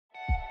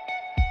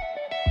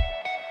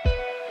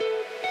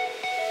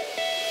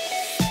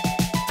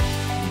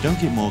You don't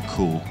get more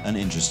cool and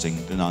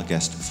interesting than our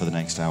guest for the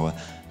next hour.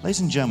 Ladies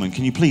and gentlemen,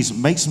 can you please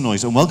make some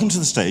noise and welcome to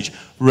the stage,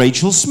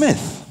 Rachael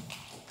Smith.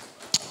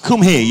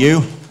 Come here,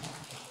 you.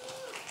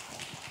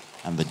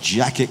 And the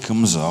jacket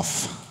comes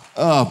off.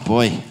 Oh,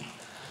 boy.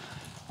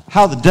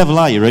 How the devil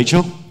are you,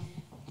 Rachael?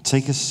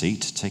 Take a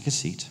seat, take a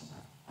seat.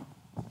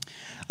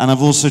 And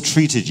I've also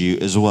treated you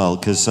as well,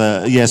 because,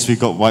 yes,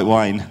 we've got white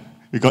wine.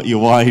 We've got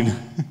your wine.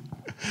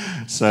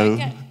 So,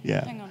 okay.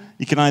 Yeah. Hang on.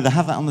 You can either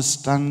have that on the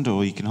stand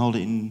or you can hold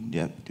it in,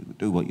 yeah,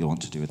 do what you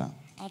want to do with that.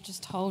 I'll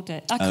just hold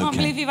it. I can't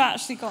believe you've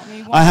actually got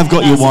me wine. I have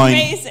got your wine.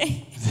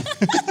 Amazing.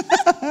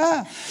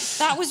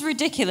 That was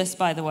ridiculous,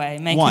 by the way,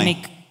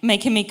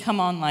 making me come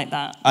on like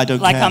that. I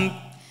don't like care. I'm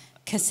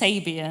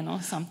Kasabian or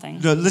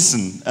something. No,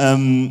 listen,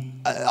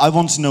 I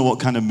want to know what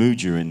kind of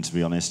mood you're in, to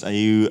be honest. Are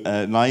you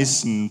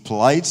nice and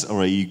polite,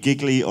 or are you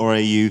giggly, or are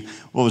you,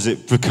 what was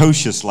it,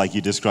 precocious, like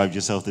you described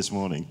yourself this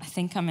morning? I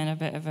think I'm in a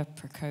bit of a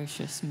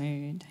precocious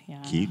mood,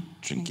 yeah. Keep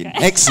drinking.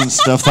 Okay. Excellent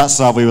stuff, that's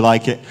how we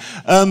like it.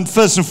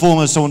 First and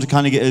foremost, I want to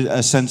kind of get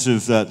a sense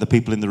of the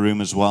people in the room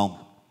as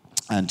well,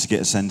 and to get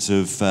a sense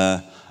of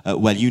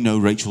where you know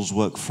Rachael's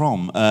work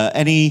from.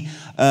 Any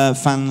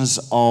fans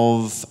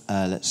of,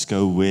 let's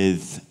go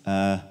with,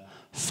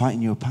 Fight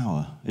in Your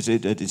Power?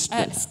 Stand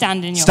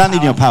in Your Power. Stand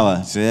in Your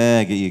Power.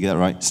 Yeah, you get that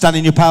right. Stand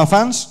in Your Power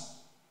fans?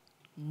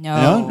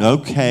 No. No?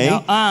 Okay.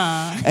 No.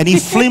 Any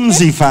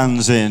Flimsy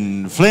fans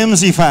in?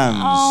 Flimsy fans?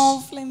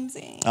 Oh,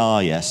 Flimsy. Oh,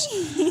 yes.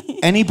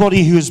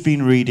 Anybody who has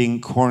been reading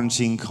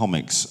quarantine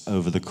comics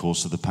over the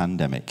course of the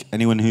pandemic?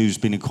 Anyone who's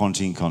been a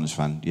quarantine comics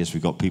fan? Yes,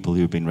 we've got people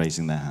who have been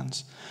raising their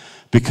hands.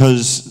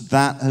 Because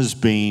that has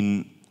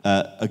been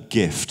a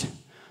gift.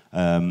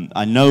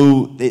 I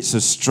know it's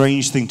a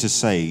strange thing to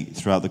say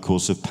throughout the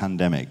course of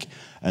pandemic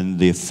and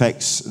the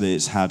effects that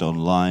it's had on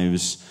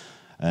lives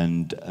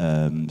and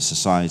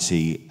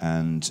society,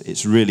 and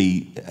it's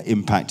really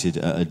impacted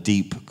at a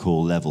deep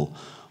core level.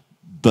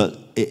 But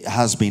it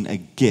has been a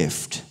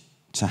gift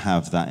to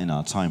have that in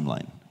our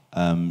timeline.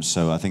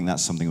 So I think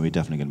that's something we're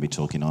definitely going to be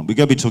talking on. We're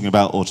going to be talking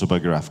about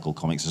autobiographical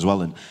comics as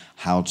well, and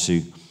how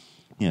to,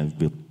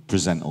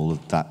 present all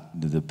of that,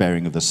 the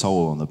bearing of the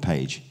soul on the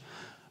page.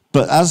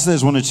 But as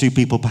there's one or two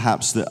people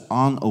perhaps that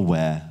aren't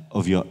aware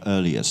of your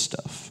earlier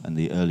stuff and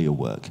the earlier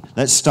work,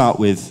 let's start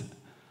with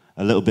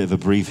a little bit of a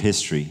brief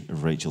history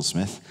of Rachael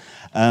Smith.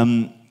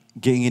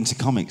 Getting into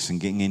comics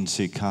and getting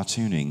into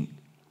cartooning,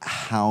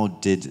 how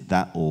did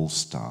that all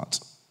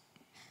start?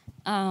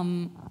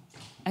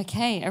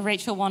 Okay, a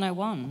Rachael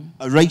 101.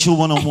 A Rachael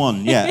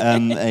 101, yeah.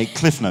 A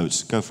Cliff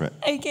Notes, go for it.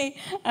 Okay.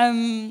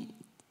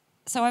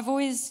 So I've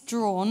always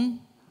drawn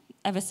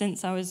ever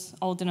since I was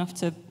old enough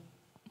to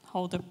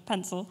hold a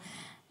pencil.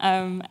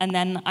 And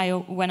then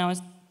when I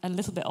was a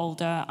little bit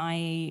older,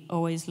 I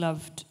always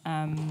loved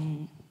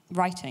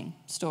writing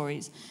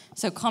stories.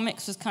 So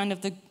comics was kind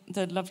of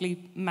the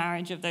lovely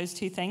marriage of those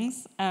two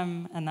things.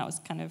 And that was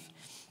kind of,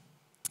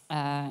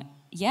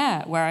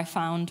 where I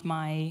found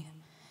my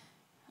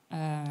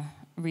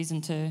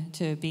reason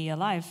to be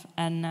alive.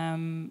 And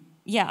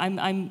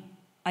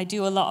I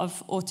do a lot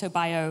of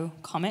autobio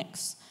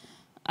comics.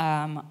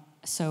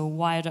 So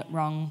Wired Up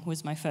Wrong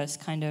was my first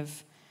kind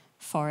of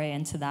foray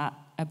into that,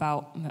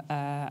 about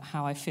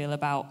how I feel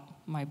about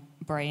my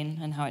brain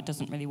and how it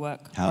doesn't really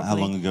work properly. How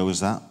long ago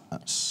was that?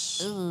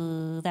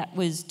 That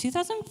was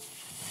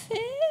 2015,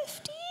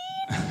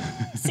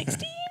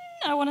 16,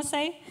 I want to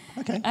say.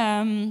 Okay.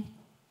 And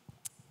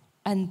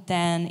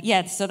then,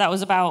 so that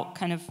was about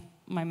kind of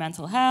my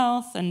mental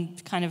health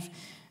and kind of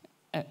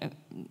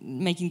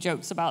making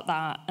jokes about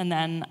that. And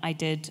then I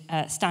did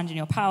Stand in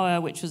Your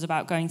Power, which was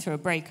about going through a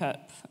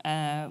breakup,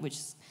 which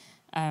is,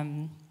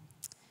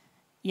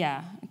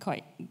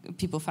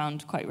 people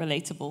found quite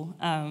relatable.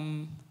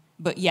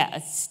 But yeah,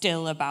 it's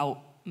still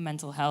about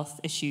mental health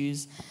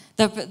issues.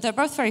 They're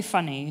both very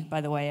funny,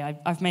 by the way.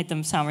 I've made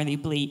them sound really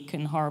bleak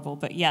and horrible,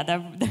 but yeah,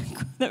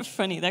 they're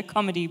funny. They're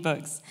comedy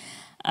books.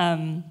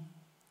 That's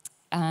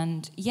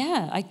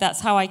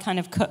how I kind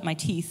of cut my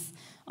teeth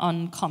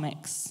on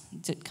comics,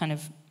 to kind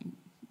of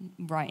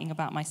writing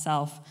about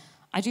myself.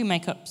 I do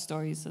make up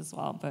stories as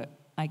well, but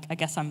I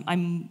guess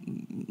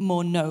I'm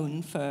more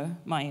known for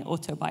my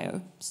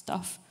autobio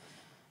stuff.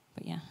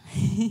 But yeah.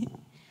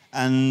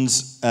 And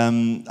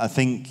I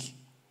think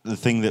the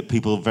thing that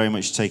people very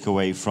much take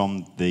away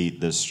from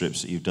the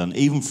strips that you've done,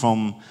 even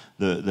from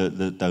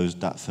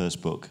that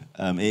first book,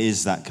 it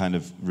is that kind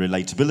of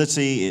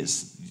relatability.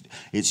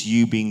 It's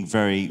you being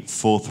very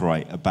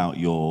forthright about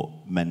your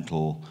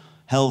mental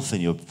health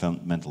and your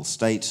mental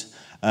state,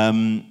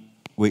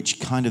 which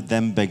kind of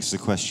then begs the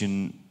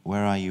question,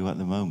 where are you at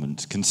the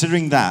moment?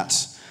 Considering that,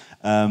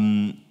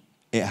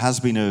 it has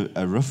been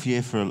a rough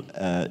year for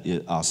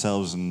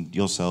ourselves and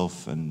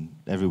yourself and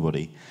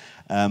everybody,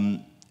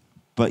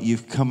 but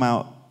you've come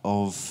out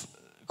of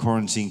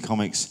quarantine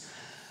comics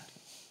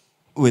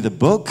with a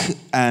book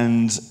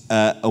and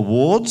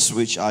awards,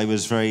 which I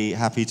was very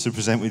happy to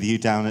present with you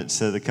down at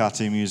the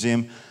Cartoon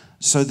Museum.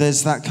 So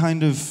there's that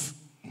kind of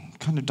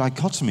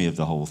dichotomy of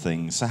the whole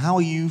thing. So how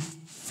are you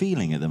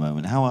feeling at the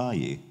moment? How are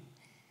you?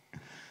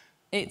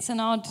 it's an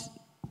odd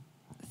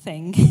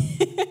thing.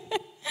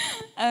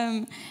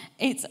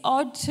 It's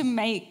odd to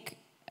make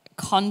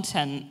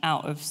content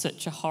out of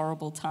such a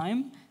horrible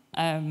time.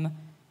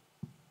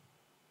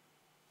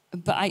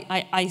 But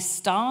I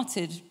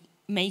started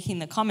making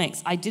the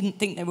comics. I didn't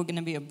think they were going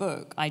to be a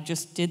book. I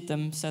just did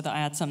them so that I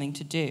had something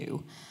to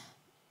do.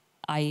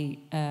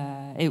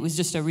 It was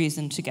just a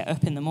reason to get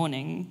up in the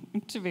morning,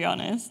 to be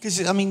honest.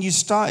 Because, I mean, you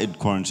started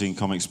Quarantine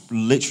Comics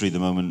literally the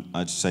moment,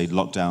 I'd say,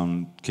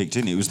 lockdown kicked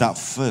in. It was that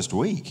first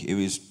week. It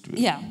was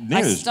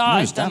I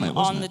started them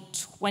on the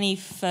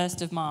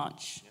 21st of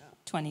March,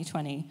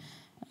 2020.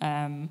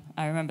 I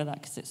remember that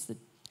because it's the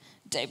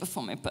day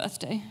before my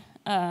birthday.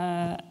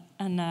 My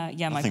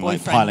boyfriend,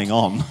 like piling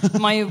on.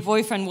 My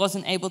boyfriend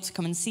wasn't able to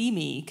come and see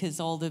me because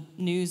all the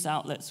news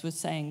outlets were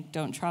saying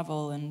don't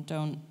travel and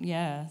don't.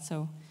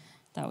 So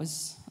that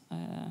was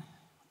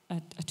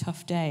a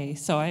tough day.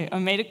 So I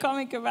made a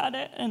comic about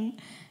it,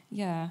 and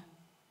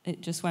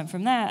it just went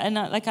from there. And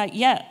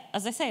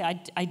as I say,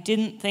 I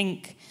didn't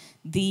think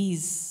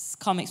these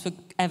comics were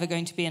ever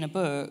going to be in a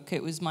book.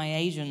 It was my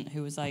agent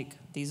who was like,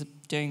 these are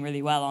doing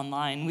really well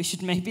online. We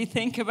should maybe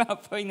think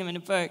about putting them in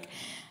a book.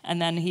 And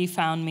then he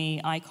found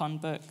me Icon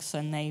Books,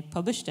 and they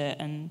published it.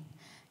 And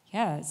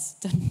it's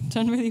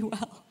done really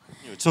well.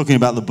 You were talking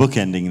about the book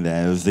ending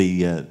there, of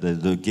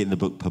the getting the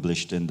book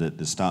published and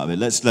the start of it.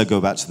 Let's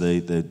go back to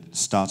the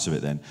start of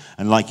it then.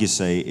 And like you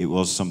say, it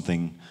was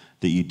something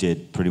that you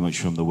did pretty much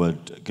from the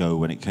word go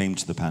when it came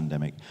to the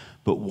pandemic.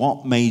 But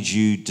what made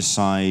you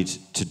decide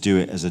to do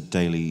it as a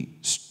daily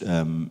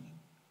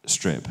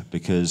strip?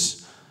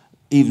 Because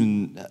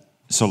even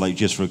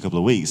just for a couple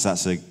of weeks,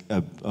 that's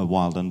a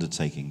wild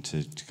undertaking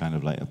to kind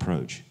of like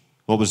approach.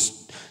 What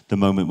was the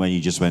moment when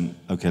you just went,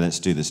 okay, let's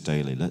do this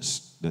daily,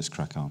 let's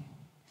crack on?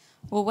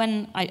 Well,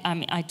 when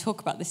I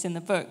talk about this in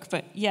the book,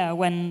 but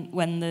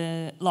when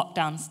the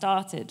lockdown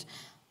started,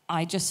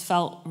 I just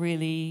felt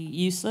really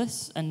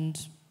useless, and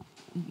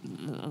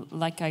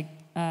like I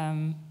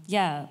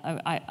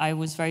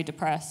was very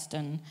depressed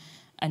and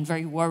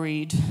very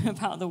worried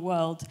about the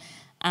world.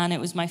 And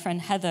it was my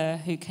friend Heather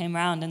who came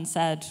around and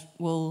said,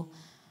 well,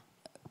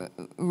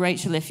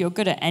 Rachel, if you're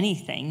good at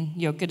anything,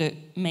 you're good at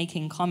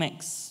making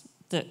comics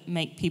that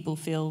make people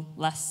feel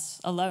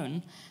less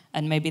alone.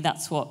 And maybe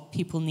that's what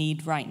people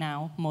need right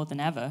now more than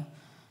ever.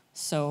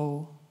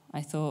 So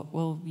I thought,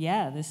 well,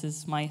 this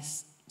is my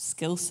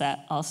skill set.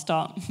 I'll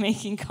start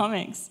making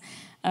comics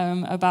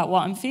about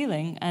what I'm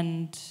feeling.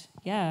 And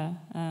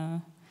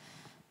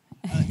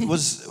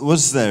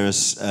was there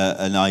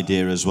an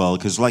idea as well?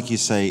 Because like you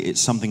say, it's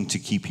something to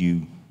keep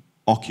you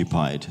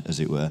occupied, as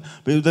it were.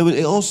 But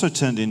it also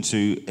turned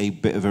into a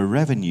bit of a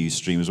revenue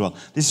stream as well.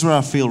 This is where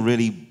I feel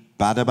really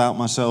bad about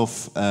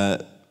myself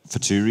for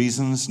two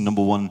reasons.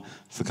 Number one,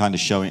 for kind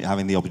of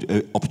having the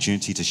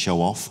opportunity to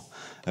show off.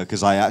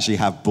 Because I actually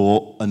have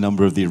bought a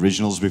number of the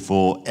originals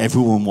before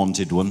everyone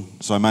wanted one.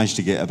 So I managed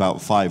to get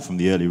about 5 from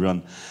the early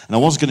run. And I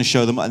was going to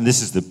show them, and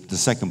this is the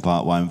second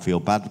part why I feel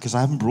bad, because I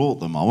haven't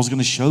brought them. I was going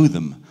to show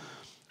them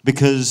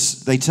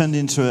because they turned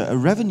into a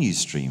revenue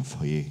stream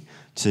for you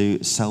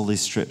to sell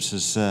these strips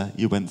as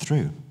you went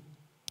through.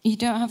 You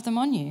don't have them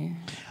on you?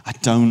 I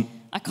don't.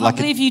 I can't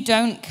believe you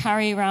don't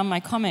carry around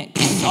my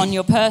comics on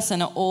your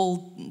person at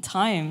all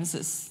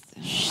times.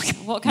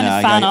 What kind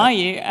of fan are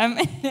you?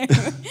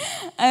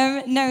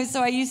 No,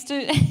 so I used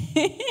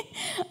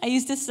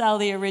to sell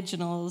the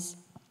originals,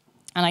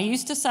 and I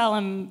used to sell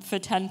them for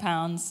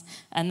 £10,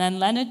 and then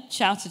Leonard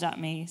shouted at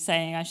me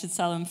saying I should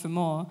sell them for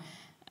more,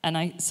 and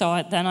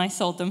then I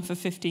sold them for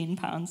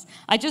 £15.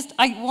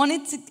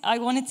 I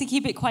wanted to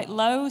keep it quite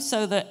low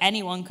so that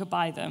anyone could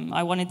buy them.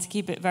 I wanted to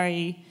keep it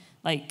very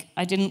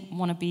I didn't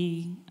want to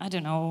be, I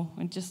don't know,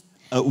 just.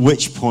 At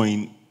which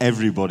point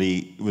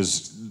everybody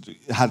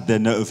had their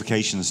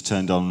notifications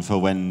turned on for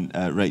when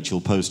Rachael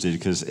posted,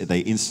 because they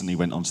instantly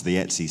went onto the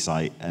Etsy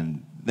site,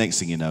 and next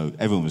thing you know,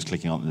 everyone was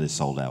clicking on this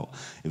sold out.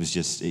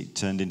 It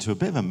turned into a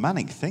bit of a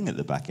manic thing at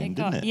the back end,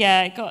 didn't it?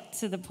 Yeah, it got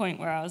to the point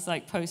where I was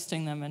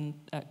posting them, and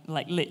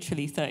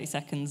literally 30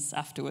 seconds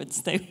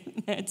afterwards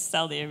they'd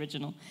sell the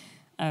original.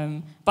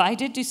 But I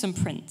did do some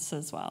prints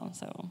as well,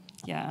 so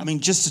yeah. I mean,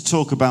 just to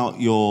talk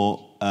about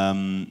your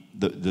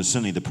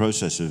certainly the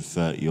process of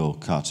your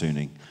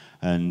cartooning,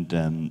 and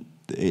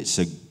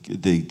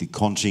the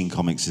Quarantine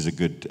Comics is a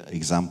good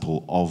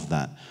example of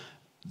that.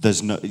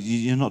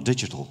 You're not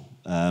digital.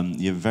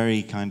 You're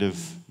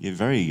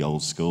very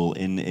old school.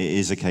 It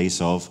is a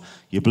case of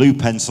your blue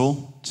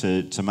pencil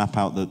to map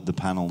out the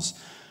panels,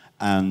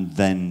 and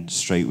then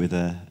straight with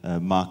a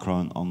marker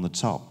on the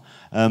top.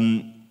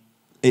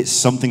 It's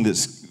something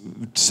that's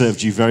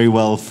served you very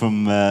well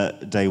from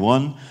day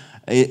one.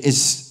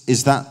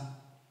 Is that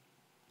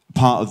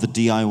part of the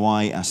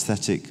DIY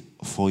aesthetic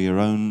for your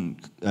own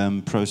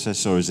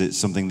process, or is it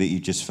something that you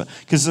just...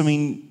 Because, I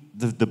mean,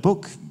 the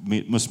book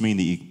must mean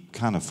that you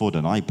can't afford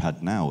an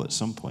iPad now at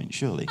some point,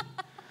 surely.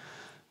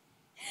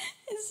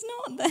 It's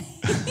not that...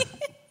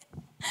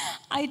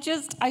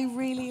 I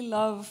really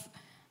love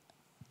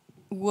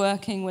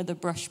working with a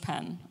brush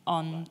pen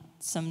on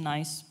some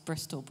nice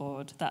Bristol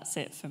board. That's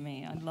it for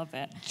me. I love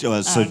it.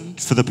 So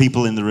for the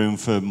people in the room,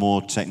 for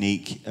more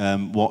technique,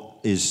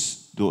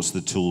 what's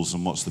the tools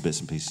and what's the bits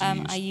and pieces you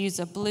use? I use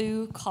a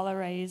blue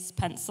Coloraze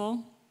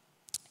pencil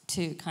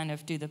to kind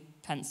of do the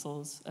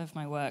pencils of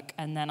my work,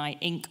 and then I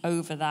ink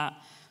over that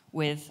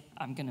with,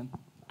 I'm going to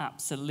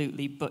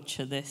absolutely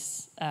butcher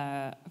this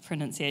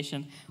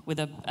pronunciation, with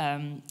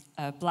a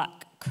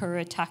black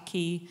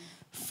Kuretake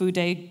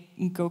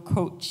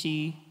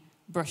Fudegokochi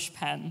brush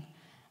pen,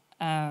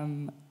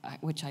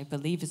 which I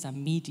believe is a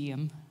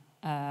medium.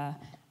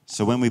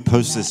 So when we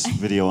post this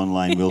video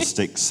online, we'll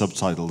stick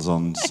subtitles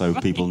on so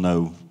people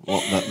know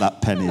what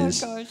that pen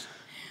is. Oh gosh!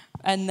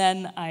 And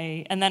then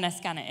I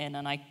scan it in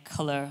and I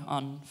color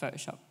on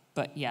Photoshop.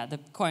 But yeah, the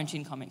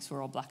quarantine comics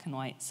were all black and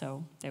white,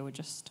 so they were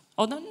just.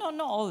 Oh no, not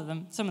all of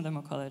them. Some of them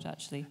were colored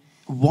actually.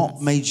 What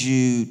made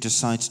you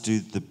decide to do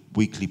the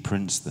weekly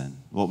prints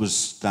then? What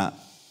was that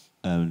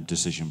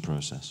decision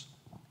process?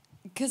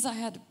 Because I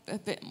had a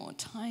bit more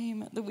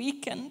time at the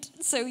weekend.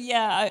 So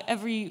yeah,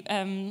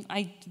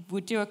 I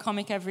would do a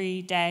comic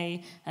every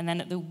day, and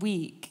then at the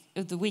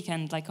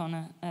weekend, like on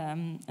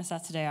a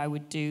Saturday, I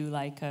would do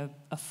like a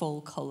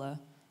full color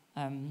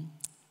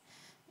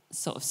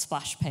sort of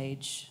splash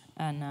page.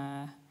 And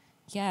I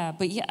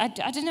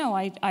don't know.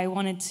 I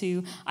wanted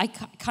to. I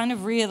kind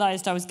of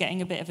realized I was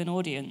getting a bit of an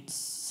audience,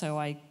 so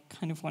I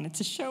kind of wanted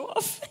to show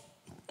off.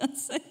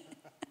 That's it.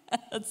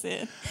 That's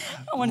it.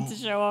 I wanted to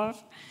show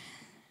off.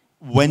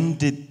 When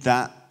did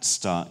that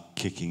start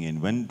kicking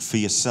in? For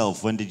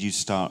yourself, when did you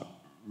start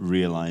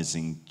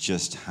realizing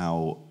just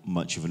how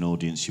much of an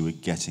audience you were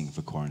getting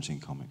for quarantine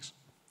comics?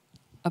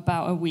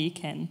 About a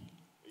week in.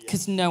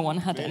 Because no one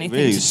had anything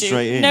really, to do.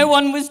 Straight in. No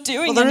one was doing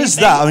anything. Well, there is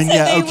that. I mean,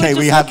 yeah, so okay,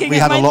 we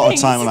had a lot of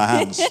time on our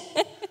hands.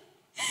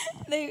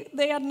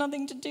 They had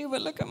nothing to do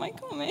but look at my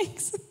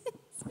comics.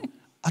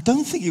 I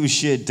don't think it was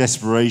sheer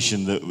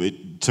desperation that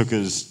it took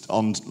us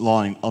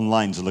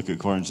online to look at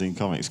quarantine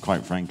comics,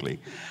 quite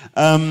frankly.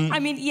 I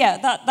mean,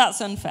 yeah,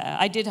 that's unfair.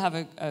 I did have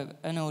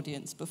an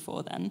audience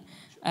before then.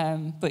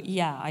 But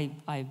yeah,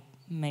 I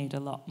made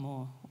a lot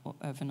more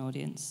of an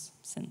audience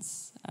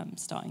since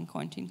starting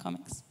quarantine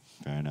comics.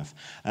 Fair enough.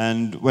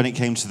 And when it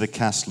came to the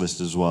cast list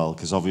as well,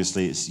 because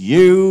obviously it's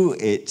you,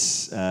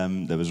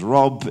 there was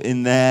Rob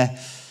in there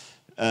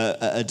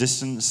at a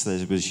distance,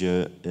 there was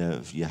your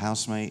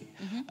housemate,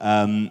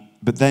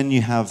 but then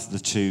you have the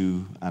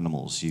two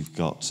animals. You've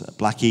got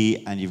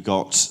Blackie and you've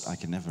got, I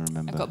can never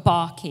remember. I've got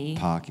Barky.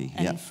 Parky,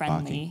 and yeah,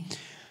 Friendly.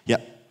 Barky.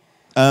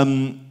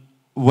 Yeah.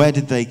 Where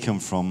did they come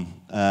from?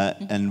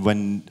 And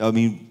when, I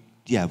mean,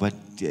 yeah,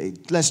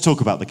 let's talk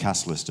about the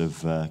cast list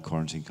of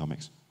quarantine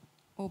comics.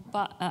 Well,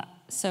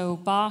 so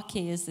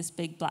Barky is this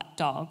big black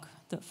dog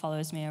that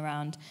follows me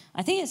around.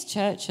 I think it's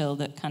Churchill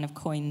that kind of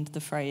coined the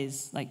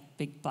phrase, like,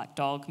 big black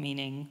dog,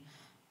 meaning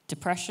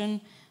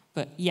depression.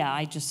 But yeah,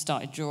 I just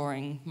started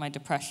drawing my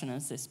depression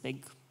as this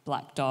big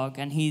black dog,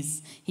 and he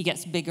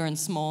gets bigger and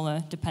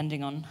smaller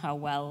depending on how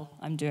well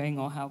I'm doing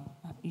or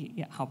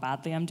how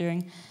badly I'm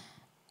doing.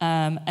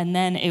 And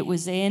then it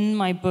was in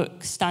my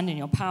book, Stand in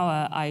Your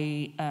Power,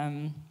 I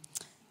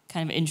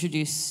kind of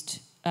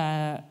introduced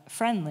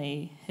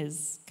Friendly,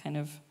 his kind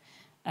of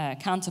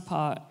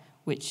counterpart,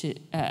 which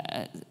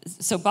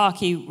so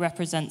Barky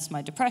represents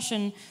my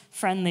depression,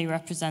 Friendly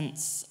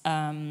represents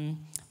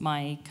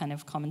my kind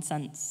of common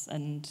sense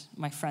and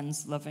my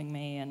friends loving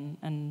me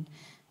and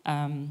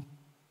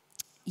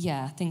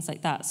yeah, things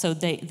like that. So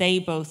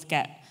they both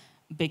get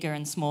bigger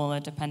and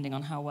smaller depending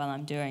on how well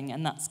I'm doing,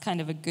 and that's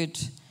kind of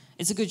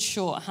it's a good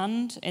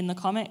shorthand in the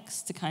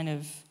comics to kind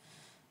of,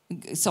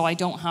 so I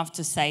don't have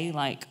to say,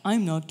 like,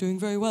 I'm not doing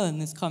very well in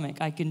this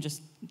comic. I can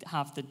just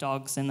have the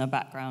dogs in the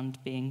background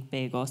being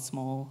big or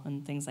small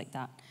and things like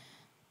that.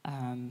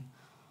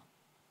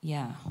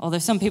 Yeah, although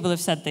some people have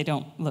said they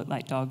don't look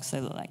like dogs,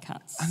 they look like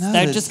cats. I know,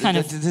 they're just kind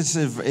of,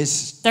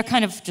 it's they're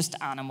kind of just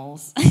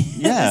animals.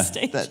 Yeah,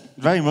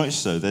 very much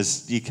so.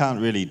 You can't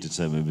really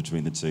determine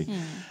between the two.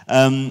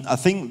 I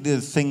think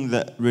the thing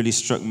that really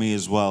struck me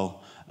as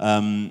well,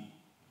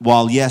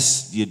 while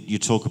yes, you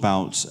talk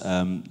about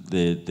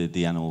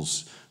the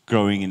animals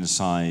growing in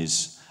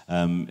size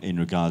in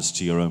regards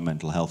to your own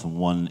mental health, and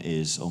one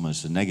is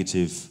almost a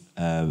negative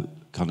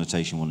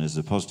connotation, one is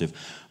a positive,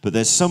 but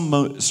there's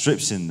some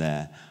strips in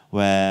there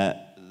where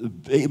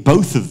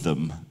both of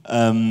them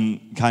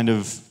kind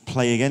of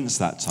play against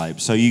that type.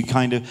 So you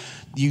kind of,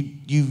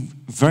 you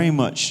very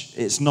much,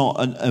 it's not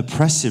an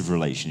oppressive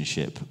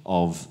relationship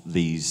of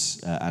these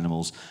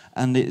animals,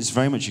 and it's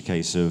very much a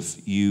case of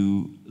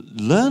you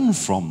learn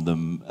from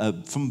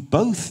them, from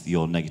both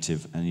your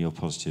negative and your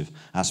positive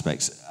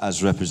aspects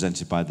as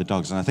represented by the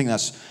dogs. And I think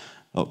that's,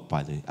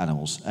 by the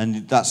animals,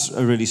 and that's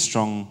a really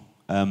strong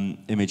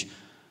image,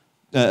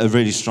 a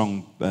really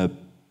strong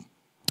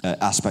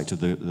aspect of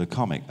the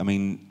comic. I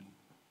mean,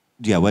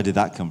 yeah, where did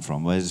that come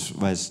from?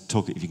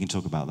 If you can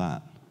talk about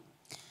that.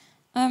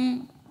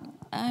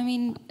 I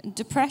mean,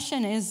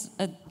 depression is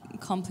a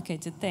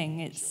complicated thing.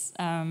 It's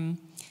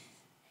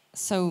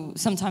so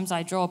sometimes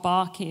I draw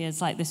Barky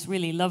as like this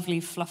really lovely,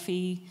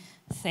 fluffy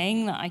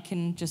thing that I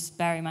can just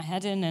bury my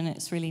head in, and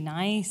it's really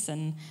nice,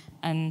 and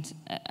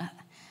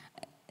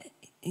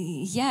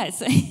yeah, it's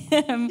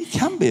he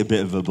can be a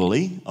bit of a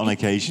bully on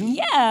occasion.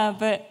 Yeah,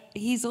 but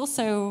he's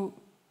also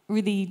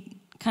really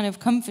kind of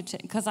comforting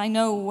because I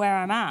know where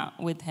I'm at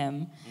with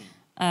him.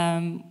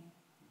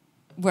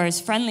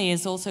 Whereas Friendly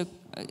is also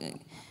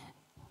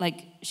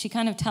like, she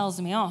kind of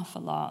tells me off a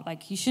lot.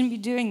 Like, you shouldn't be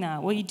doing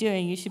that. What are you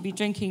doing? You should be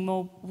drinking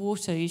more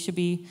water. You should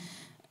be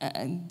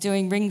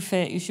doing Ring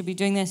Fit. You should be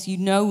doing this. You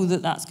know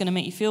that that's going to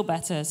make you feel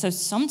better. So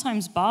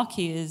sometimes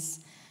Barky is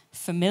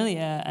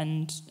familiar,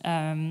 and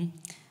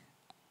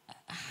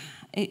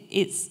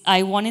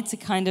I wanted to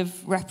kind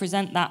of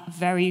represent that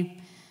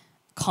very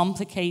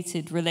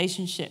complicated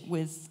relationship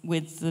with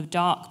the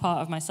dark part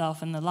of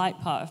myself and the light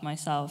part of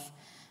myself.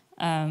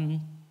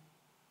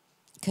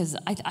 Because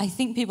I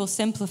think people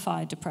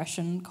simplify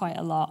depression quite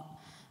a lot,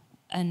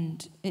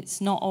 and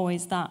it's not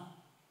always that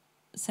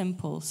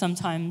simple.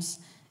 Sometimes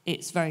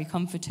it's very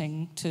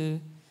comforting to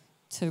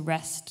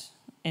rest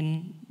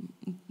in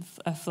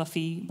a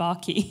fluffy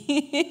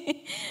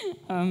Barky.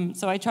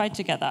 So I tried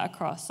to get that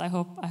across. I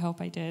hope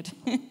I did.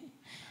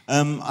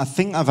 I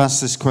think I've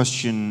asked this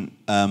question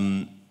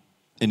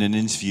in an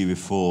interview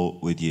before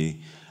with you.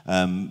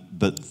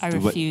 But I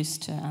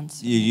refused to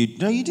answer.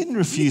 No, you didn't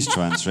refuse to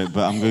answer it,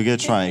 but I'm going to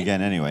try it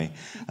again anyway.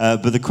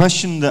 But the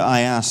question that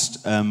I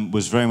asked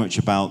was very much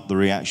about the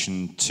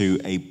reaction to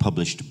a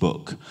published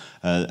book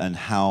and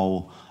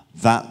how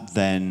that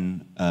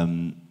then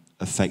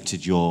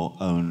affected your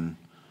own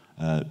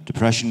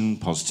depression,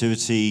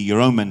 positivity, your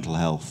own mental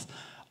health,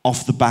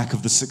 off the back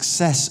of the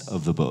success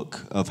of the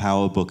book, of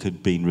how a book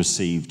had been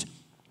received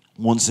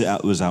once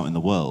it was out in the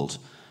world.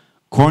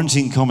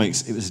 Quarantine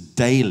Comix, it was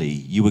daily.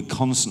 You were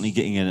constantly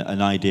getting an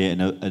idea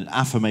and an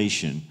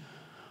affirmation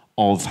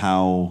of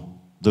how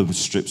the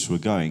strips were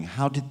going.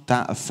 How did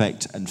that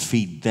affect and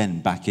feed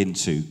then back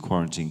into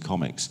Quarantine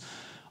Comix?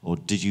 Or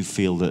did you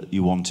feel that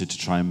you wanted to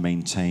try and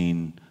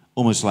maintain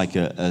almost like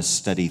a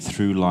steady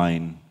through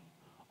line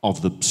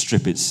of the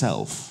strip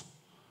itself?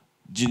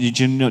 Do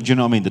you know what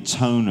I mean? The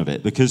tone of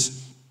it?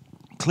 Because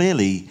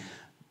clearly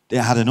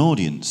it had an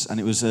audience,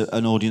 and it was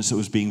an audience that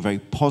was being very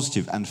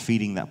positive and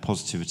feeding that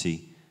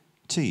positivity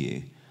to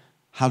you.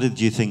 How did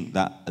you think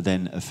that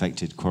then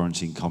affected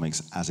Quarantine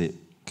Comix as it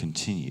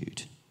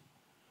continued?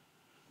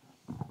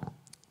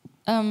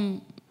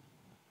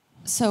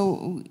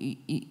 So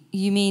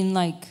you mean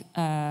like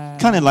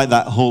kind of like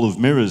that Hall of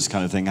Mirrors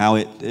kind of thing? How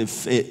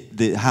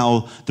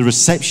how the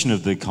reception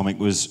of the comic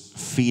was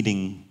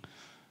feeding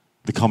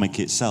the comic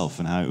itself,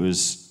 and how it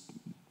was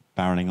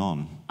barreling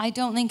on? I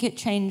don't think it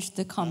changed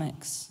the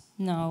comics.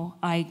 No,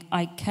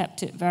 I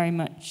kept it very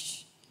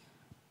much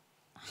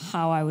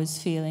how I was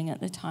feeling at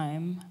the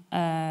time.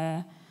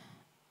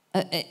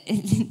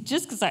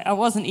 Just because I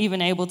wasn't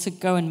even able to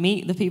go and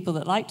meet the people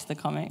that liked the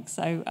comics.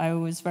 I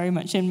was very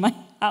much in my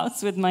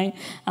house with my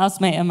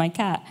housemate and my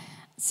cat.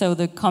 So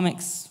the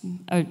comics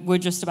were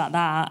just about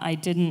that. I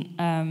didn't...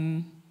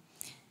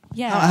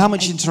 How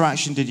much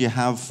interaction did you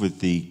have with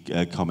the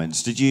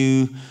comments? Did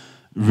you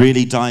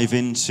really dive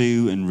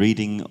into and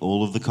reading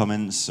all of the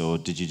comments, or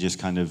did you just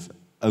kind of,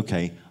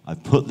 okay, I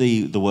put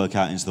the work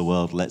out into the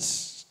world,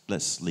 let's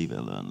leave it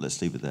alone,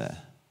 let's leave it there?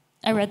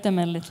 I read them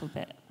a little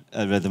bit.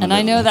 And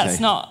I know that's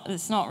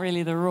not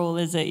really the rule,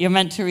 is it? You're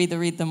meant to either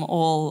read them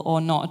all or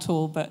not at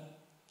all, but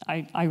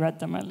I read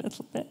them a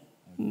little bit.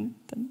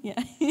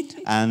 Yeah.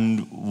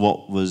 And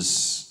what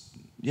was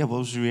your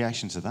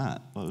reaction to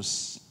that?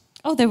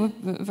 Oh, they were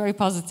very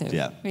positive.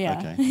 Yeah.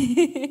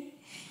 Okay.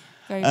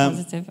 Very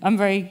positive. I'm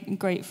very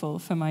grateful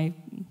for my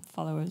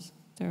followers.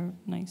 They're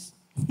nice.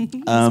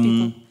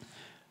 People.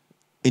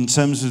 In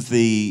terms of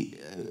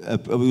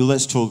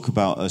let's talk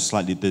about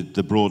slightly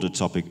the broader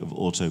topic of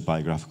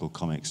autobiographical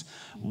comics.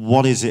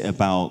 What is it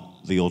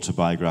about the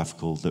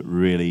autobiographical that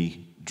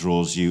really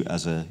draws you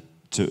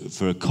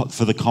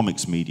for the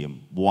comics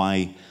medium?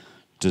 Why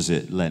does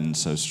it lend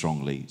so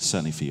strongly,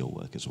 certainly for your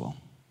work as well?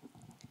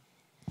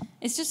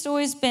 It's just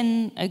always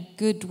been a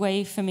good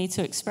way for me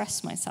to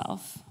express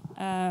myself.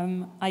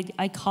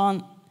 I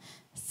can't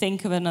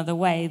think of another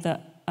way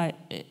that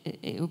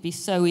it would be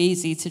so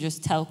easy to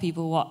just tell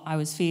people what I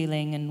was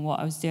feeling and what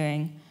I was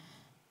doing.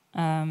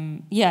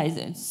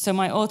 So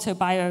my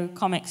autobio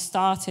comic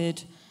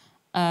started,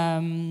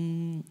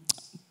 in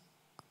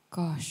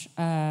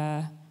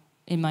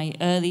my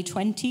early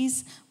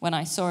 20s when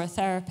I saw a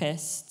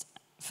therapist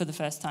for the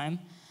first time,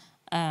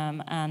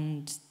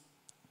 and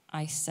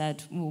I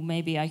said, well,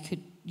 maybe I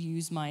could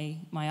use my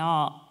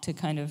art to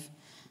kind of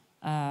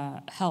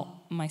help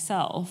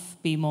myself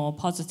be more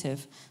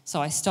positive.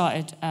 So I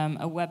started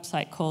a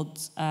website called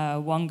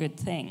One Good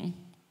Thing.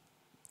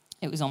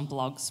 It was on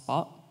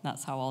Blogspot.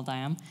 That's how old I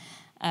am.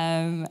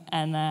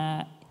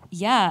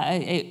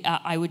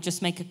 I would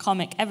just make a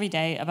comic every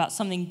day about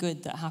something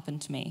good that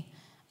happened to me.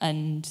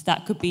 And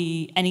that could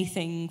be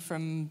anything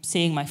from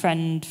seeing my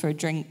friend for a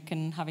drink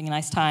and having a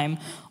nice time,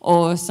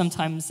 or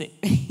sometimes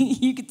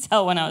you could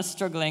tell when I was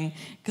struggling,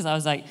 because I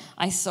was like,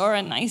 I saw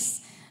a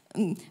nice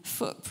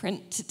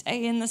footprint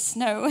today in the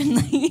snow, and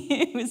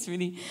it was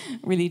really,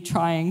 really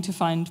trying to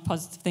find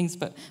positive things.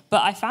 But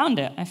I found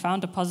it. I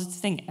found a positive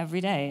thing every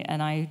day,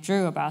 and I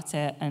drew about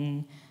it.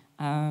 And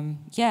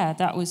yeah,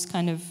 that was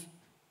kind of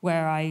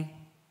where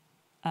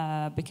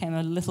I became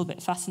a little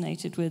bit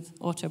fascinated with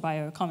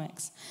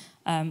autobiocomics.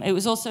 It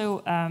was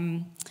also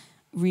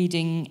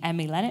reading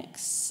Emmy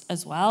Lennox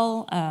as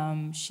well.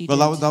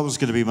 That was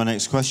going to be my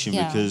next question,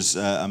 Yeah. because,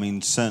 I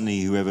mean,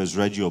 certainly whoever's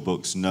read your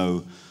books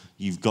know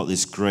you've got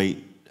this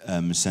great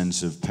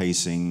sense of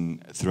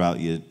pacing throughout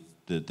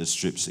the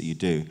strips that you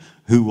do.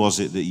 Who was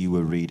it that you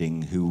were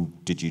reading? Who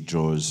did you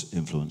draw as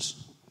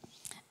influence?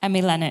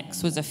 Emmy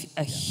Lennox was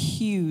a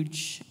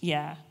huge,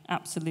 yeah,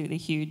 absolutely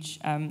huge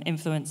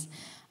influence.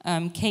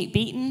 Kate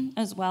Beaton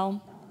as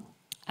well.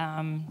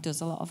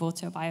 Does a lot of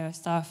autobio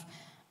stuff.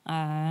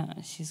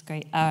 She's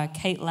great.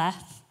 Kate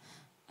Leth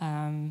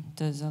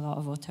does a lot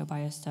of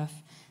autobio stuff.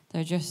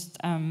 They're just,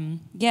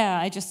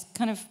 I just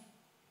kind of,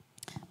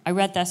 I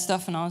read their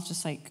stuff and I was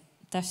just like,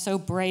 they're so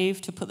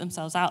brave to put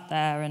themselves out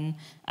there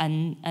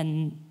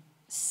and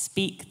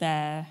speak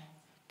their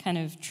kind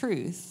of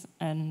truth.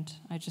 And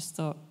I just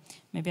thought,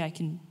 maybe I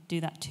can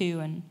do that too,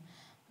 and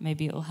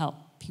maybe it'll help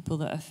people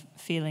that are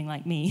feeling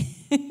like me.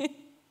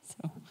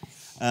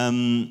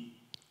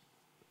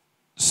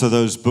 So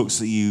those books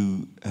that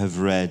you have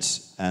read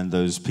and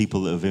those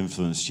people that have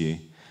influenced you,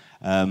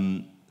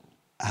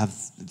 have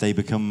they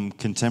become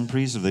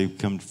contemporaries? Have they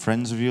become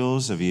friends of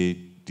yours? Have you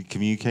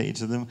communicated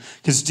to them?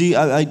 Because do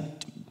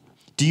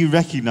you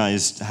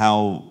recognise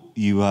how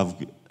you have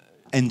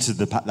entered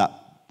that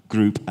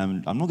group?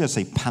 And I'm not going to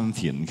say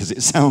pantheon because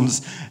it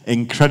sounds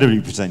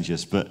incredibly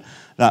pretentious, but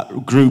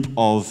that group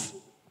of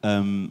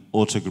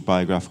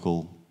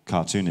autobiographical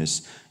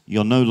cartoonists.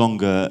 You're no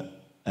longer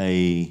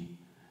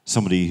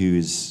somebody who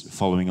is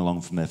following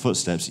along from their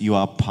footsteps. You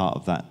are part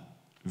of that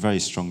very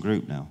strong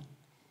group now.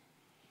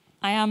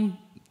 I am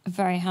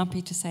very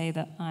happy to say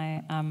that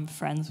I am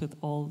friends with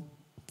all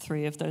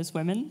three of those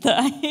women that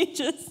I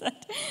just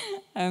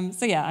said.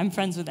 So yeah, I'm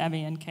friends with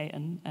Emmy and Kate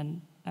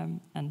and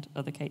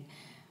other Kate.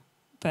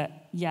 But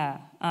yeah,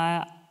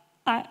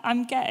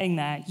 I'm getting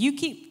there. You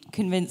keep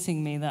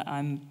convincing me that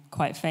I'm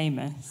quite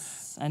famous.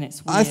 And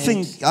it's weird.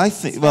 I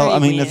think. Well, I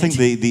mean, weird. I think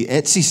the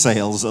Etsy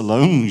sales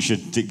alone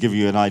should give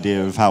you an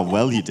idea of how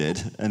well you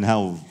did and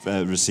how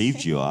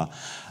received you are.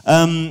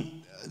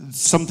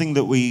 Something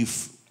that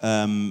we've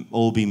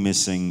all been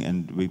missing,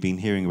 and we've been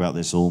hearing about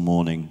this all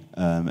morning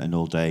and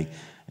all day,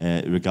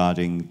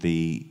 regarding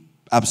the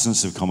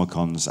absence of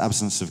Comic-Cons,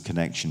 absence of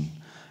connection,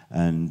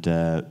 and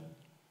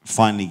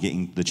finally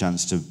getting the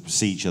chance to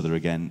see each other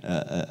again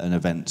at an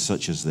event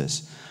such as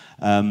this.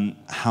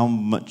 How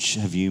much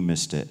have you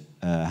missed it?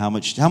 How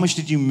much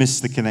did you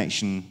miss the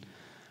connection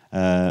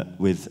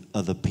with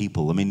other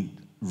people? I mean,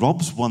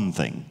 Rob's one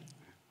thing.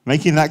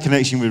 Making that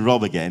connection with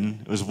Rob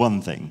again was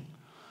one thing.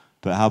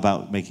 But how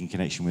about making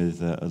connection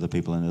with other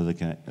people and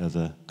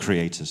other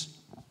creators?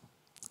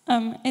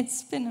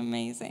 It's been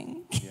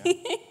amazing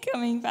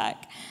coming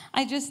back.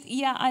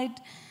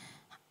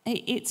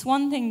 It's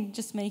one thing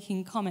just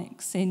making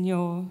comics in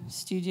your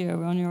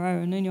studio on your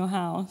own, in your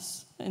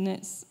house, and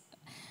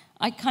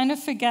I kind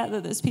of forget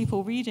that there's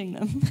people reading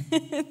them.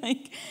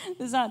 Like,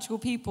 there's actual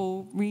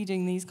people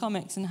reading these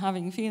comics and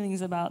having feelings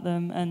about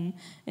them, and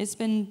it's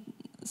been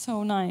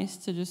so nice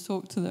to just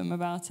talk to them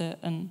about it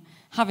and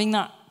having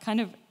that kind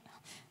of,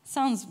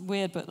 sounds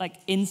weird, but like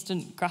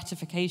instant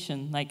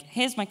gratification. Like,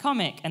 here's my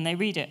comic, and they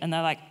read it, and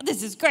they're like,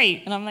 this is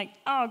great, and I'm like,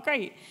 oh,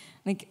 great.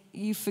 Like,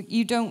 you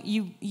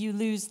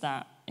lose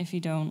that if you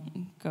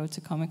don't go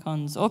to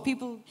Comic-Cons. Or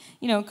people,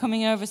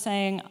 coming over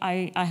saying,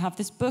 I have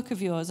this book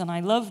of yours and I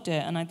loved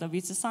it and I'd love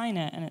you to sign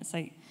it. And it's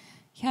like,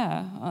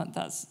 yeah,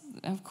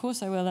 of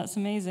course I will, that's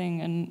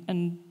amazing.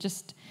 And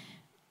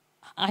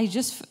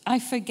I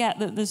forget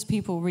that there's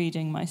people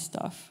reading my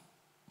stuff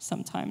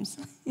sometimes.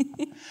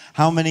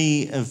 How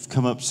many have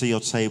come up to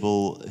your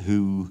table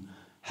who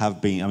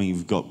have been, I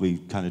mean,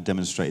 we've kind of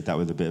demonstrated that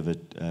with a bit of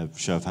a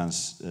show of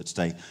hands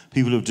today.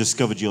 People who have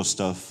discovered your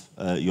stuff,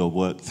 your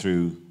work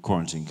through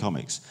Quarantine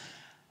Comics.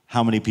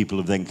 How many people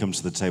have then come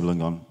to the table and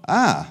gone,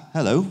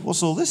 hello,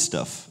 what's all this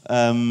stuff?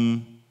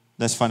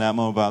 Let's find out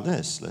more about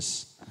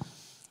this.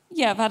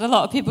 Yeah, I've had a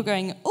lot of people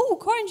going, oh,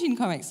 Quarantine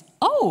Comics.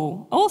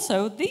 Oh,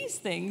 also these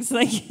things.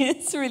 Like,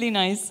 it's really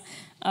nice.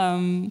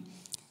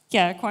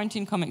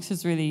 Quarantine Comics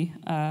has really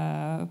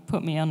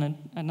put me on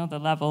another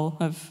level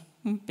of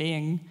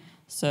being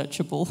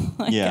searchable,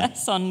 I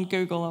guess, on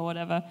Google or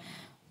whatever.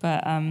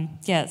 But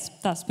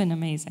that's been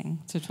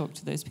amazing to talk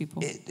to those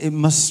people. It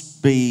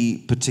must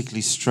be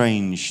particularly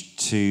strange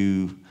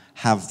to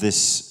have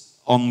this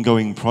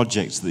ongoing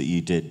project that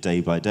you did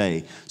day by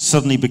day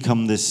suddenly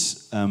become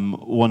this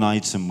one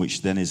item,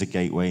 which then is a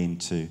gateway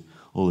into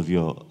all of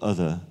your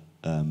other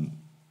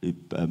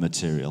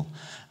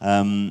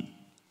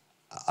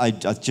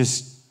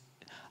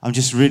I'm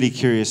just really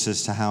curious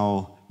as to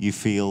how you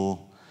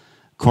feel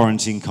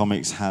Quarantine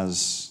Comix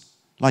has,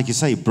 like you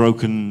say,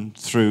 broken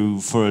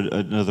through for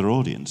another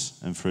audience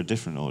and for a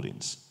different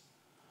audience.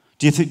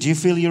 Do you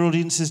feel your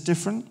audience is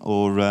different,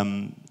 or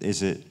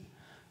is it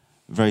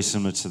very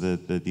similar to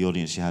the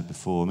audience you had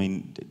before? I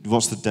mean,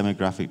 what's the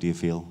demographic, do you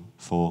feel,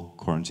 for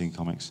Quarantine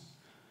Comix?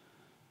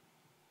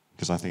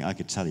 Because I think I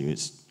could tell you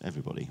it's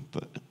everybody,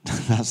 but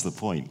that's the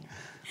point.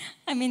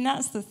 I mean,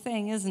 that's the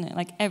thing, isn't it?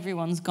 Like,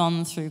 everyone's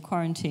gone through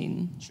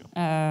quarantine. Sure.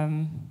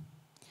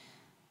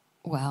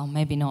 Well,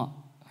 maybe not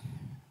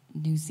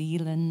New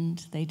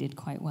Zealand. They did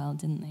quite well,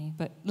 didn't they?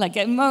 But, like,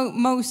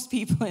 most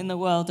people in the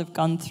world have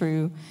gone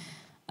through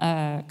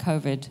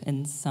COVID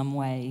in some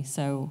way.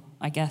 So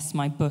I guess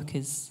my book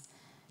is...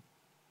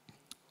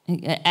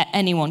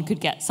 anyone could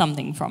get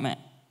something from it.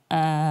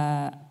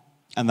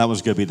 And that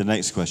was going to be the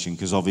next question,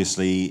 because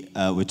obviously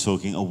we're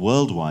talking a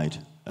worldwide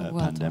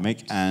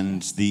pandemic,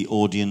 and the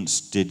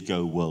audience did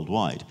go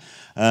worldwide.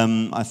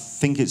 I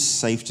think it's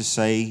safe to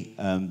say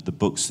the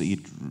books that you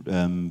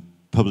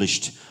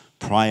published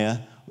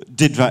prior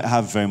did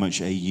have very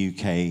much a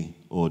UK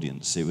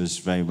audience. It was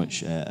very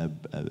much a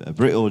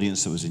Brit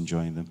audience that was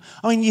enjoying them.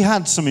 I mean, you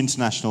had some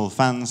international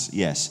fans,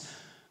 yes.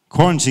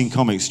 Quarantine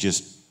Comix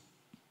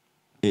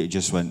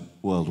just went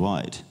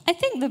worldwide. I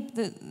think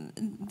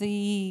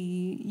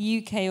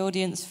the UK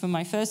audience for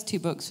my first two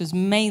books was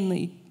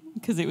mainly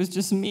because it was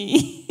just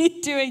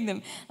me doing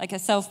them. Like, I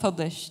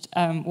self-published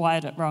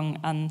Wired Up Wrong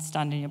and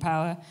Stand in Your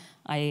Power.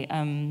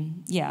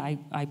 I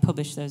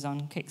published those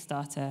on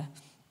Kickstarter,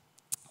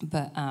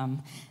 but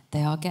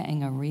they are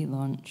getting a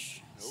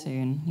relaunch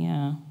soon.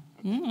 Yeah,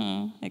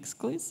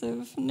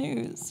 exclusive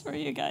news for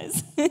you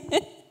guys.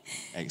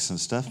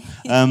 Excellent stuff.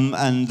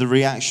 And the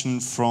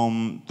reaction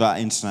from that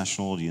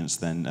international audience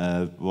then,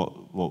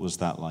 what was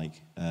that like?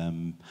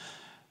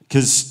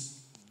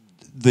 Because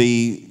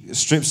the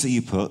strips that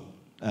you put,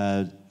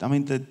 I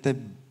mean, they're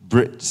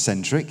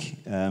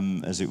Brit-centric,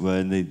 as it were,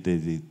 and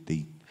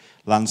the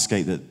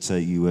landscape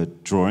that you were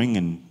drawing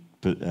and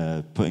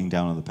putting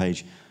down on the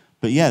page.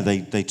 But yeah,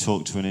 they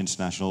talk to an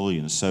international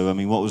audience. So, I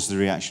mean, what was the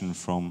reaction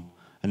from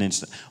an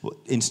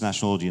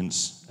international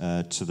audience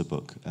to the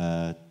book?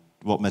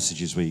 What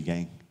messages were you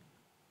getting?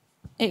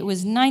 It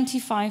was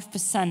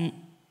 95%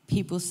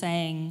 people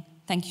saying,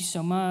 "Thank you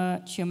so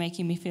much, you're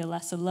making me feel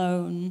less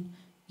alone.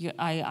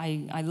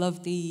 I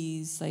love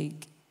these,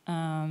 like,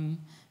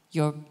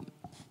 you're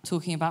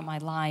talking about my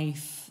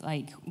life,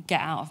 like,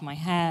 get out of my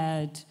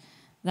head,"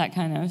 that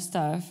kind of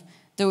stuff.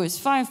 There was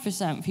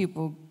 5%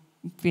 people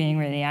being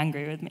really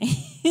angry with me.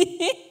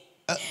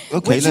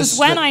 Okay, which was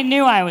when I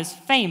knew I was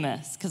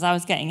famous, because I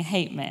was getting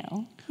hate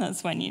mail.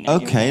 That's when you know.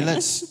 Okay,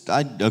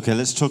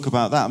 let's talk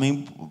about that. I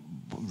mean,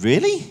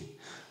 really?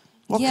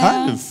 What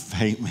kind of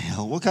hate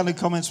mail? What kind of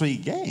comments were you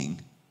getting?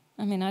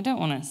 I mean, I don't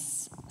want to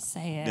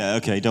say it. Yeah,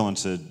 okay, don't want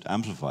to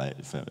amplify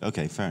it.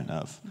 Okay, fair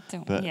enough.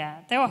 Yeah,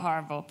 they were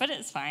horrible, but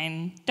it's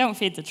fine. Don't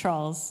feed the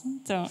trolls.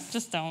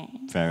 Just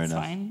don't. Fair it's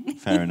enough. Fine.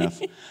 Fair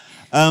enough.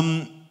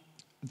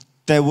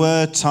 There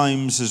were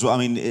times as well.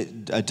 I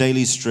mean, a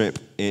daily strip,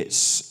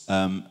 it's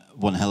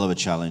one hell of a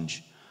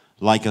challenge.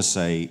 Like I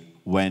say,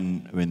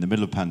 when we're in the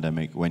middle of a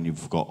pandemic, when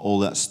you've got all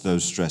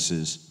those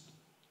stresses,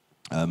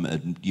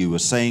 and you were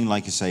saying,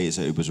 like you say,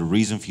 it was a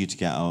reason for you to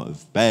get out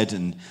of bed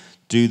and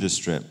do the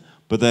strip.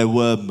 But there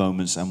were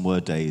moments and were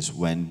days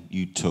when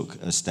you took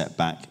a step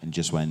back and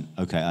just went,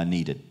 okay, I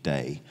need a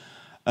day.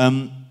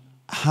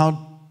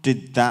 How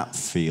did that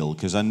feel?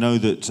 Because I know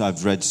that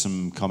I've read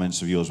some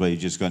comments of yours where you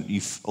just gone,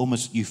 you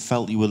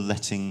felt you were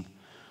letting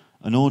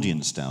an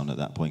audience down at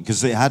that point,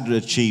 because it had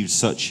achieved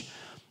such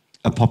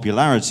a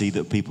popularity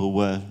that people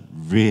were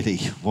really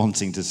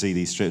wanting to see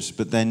these strips,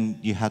 but then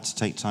you had to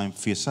take time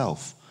for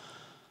yourself.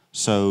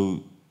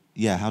 So,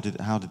 yeah,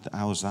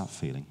 how was that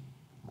feeling?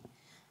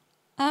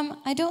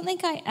 I don't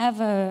think I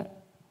ever,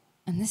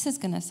 and this is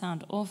going to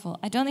sound awful,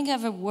 I don't think I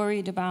ever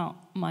worried about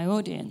my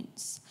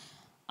audience.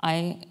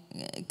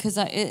 Because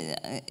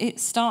it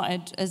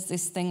started as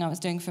this thing I was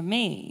doing for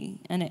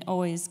me, and it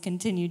always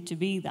continued to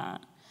be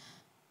that.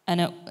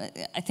 And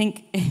I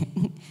think,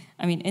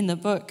 I mean, in the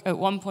book, at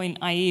one point,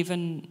 I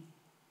even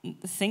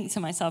think to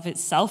myself,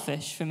 it's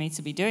selfish for me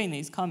to be doing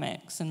these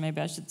comics, and maybe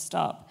I should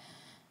stop.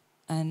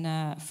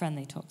 And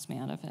Friendly talks me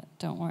out of it.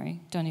 Don't worry.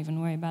 Don't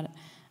even worry about it.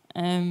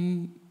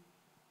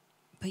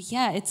 But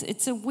yeah,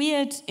 it's a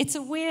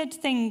weird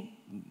thing,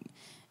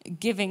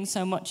 giving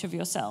so much of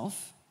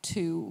yourself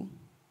to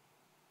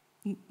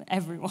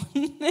everyone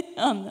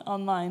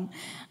online,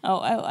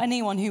 or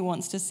anyone who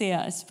wants to see it,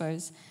 I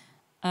suppose.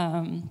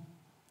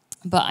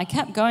 But I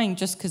kept going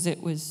just because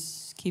it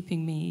was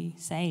keeping me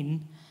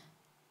sane.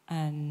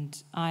 And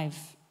I've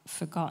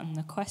forgotten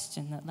the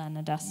question that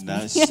Leonard asked me. No,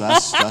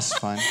 that's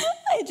fine.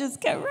 I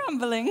just kept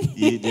rambling.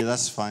 Yeah,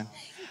 that's fine.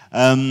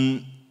 I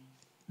mean,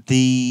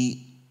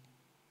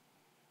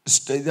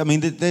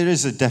 there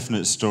is a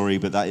definite story,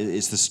 but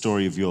it's the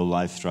story of your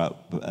life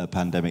throughout a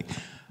pandemic.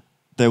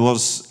 There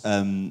was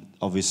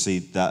obviously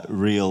that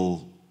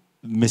real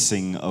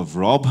missing of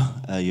Rob,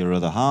 your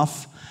other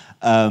half.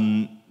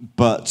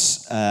 but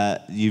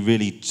you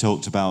really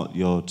talked about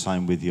your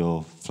time with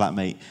your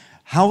flatmate.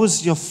 How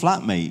was your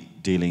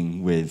flatmate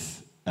dealing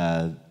with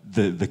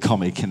the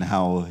comic and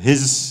how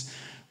his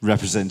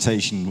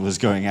representation was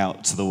going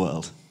out to the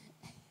world?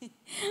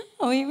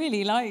 Oh, he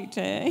really liked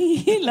it.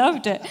 He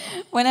loved it.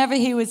 Whenever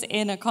he was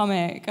in a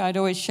comic, I'd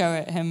always show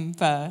it him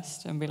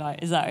first and be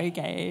like, "Is that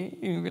okay?"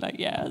 He'd be like,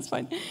 "Yeah, that's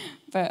fine."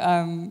 But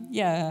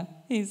yeah,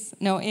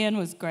 Ian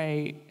was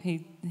great.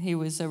 He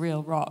was a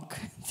real rock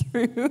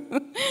through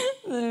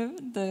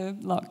the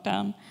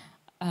lockdown.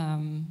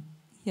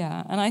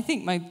 Yeah, and I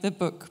think the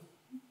book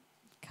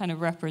kind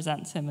of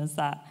represents him as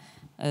that.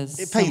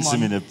 It paints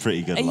him in a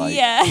pretty good light.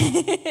 Yeah,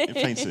 it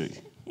paints him.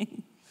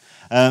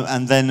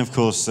 And then, of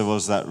course, there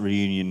was that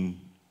reunion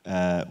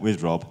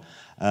with Rob.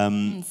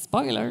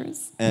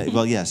 Spoilers.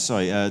 Well, yes,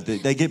 sorry.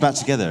 They get back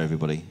together,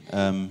 everybody,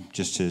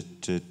 just to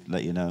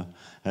let you know.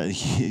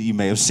 You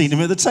may have seen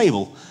him at the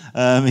table.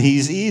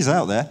 He's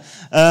out there.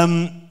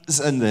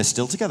 And they're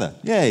still together.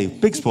 Yay,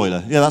 big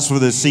spoiler. Yeah, that's for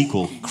the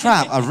sequel.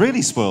 Crap, I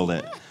really spoiled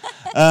it.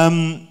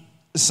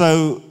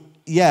 So,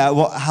 yeah,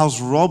 how's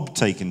Rob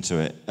taken to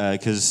it?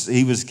 Because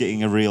he was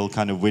getting a real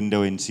kind of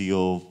window into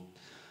your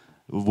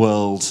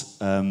world,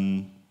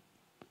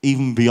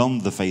 even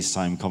beyond the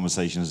FaceTime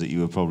conversations that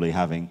you were probably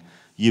having.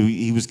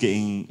 He was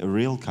getting a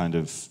real kind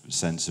of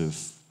sense of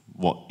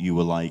what you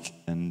were like,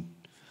 and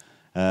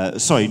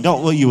sorry,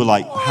 not what you were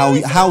like,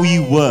 how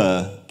you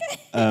were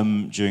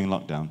during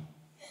lockdown,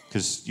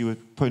 because you were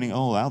putting it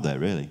all out there,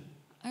 really.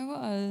 I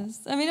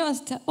was. I mean, I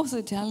was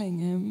also telling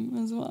him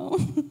as well.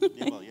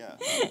 Yeah, well,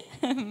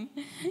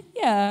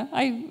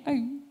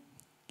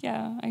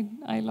 yeah.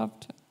 I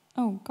loved it.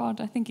 Oh, God,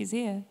 I think he's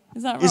here.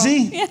 Is that right? Is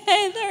he? Yeah,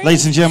 there he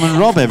Ladies and gentlemen,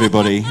 Rob,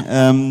 everybody.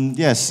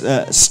 Yes,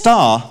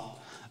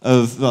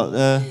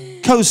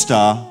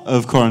 co-star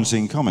of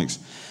Quarantine Comics.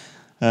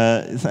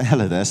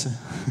 Hello there, sir.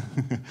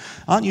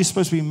 Aren't you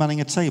supposed to be manning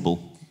a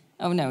table?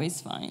 Oh, no,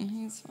 he's fine.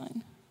 He's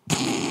fine.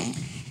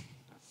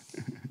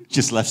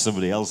 Just left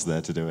somebody else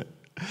there to do it.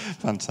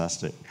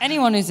 Fantastic.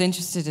 Anyone who's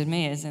interested in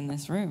me is in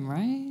this room,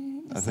 right?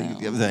 I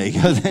think, yeah, there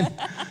you go then.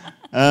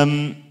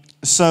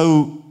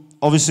 So,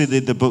 obviously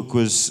the book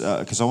was,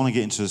 because I want to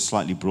get into a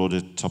slightly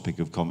broader topic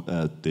of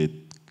the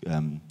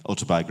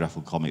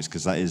autobiographical comics,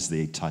 because that is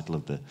the title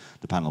of the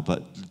panel,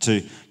 but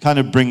to kind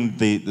of bring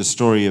the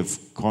story of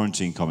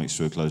Quarantine Comics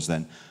to a close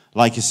then,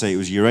 like you say, it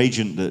was your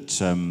agent that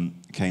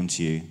came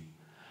to you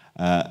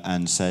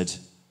and said,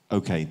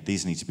 okay,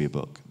 these need to be a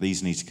book.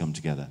 These need to come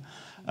together.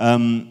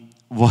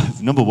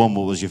 Number one,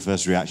 what was your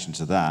first reaction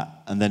to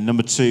that? And then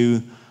number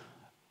two,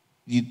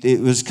 it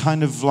was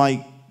kind of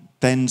like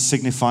then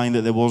signifying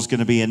that there was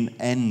going to be an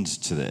end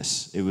to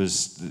this. It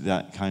was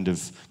that kind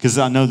of, because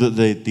I know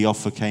that the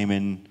offer came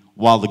in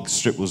while the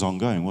strip was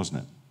ongoing,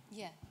 wasn't it?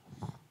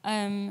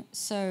 Yeah.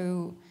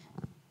 So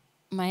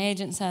my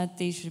agent said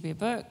these should be a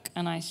book,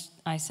 and I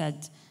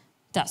said,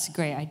 that's a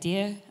great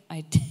idea.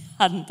 I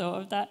hadn't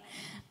thought of that.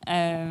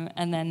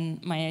 And then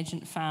my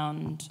agent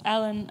found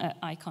Ellen at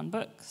Icon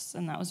Books,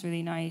 and that was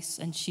really nice.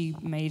 And she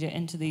made it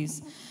into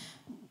this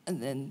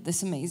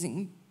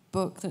amazing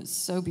book that's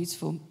so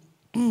beautiful.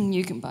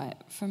 You can buy it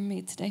from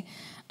me today.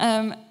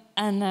 Yeah,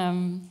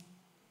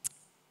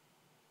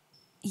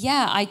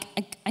 I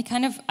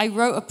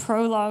wrote a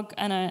prologue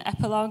and an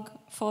epilogue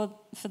for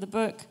the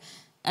book,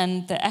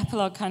 and the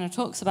epilogue kind of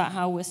talks about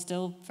how we're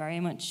still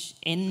very much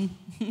in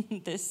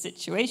this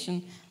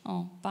situation.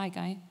 Oh, bye,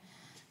 guy.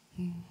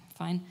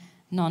 Fine.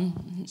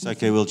 It's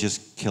okay, we'll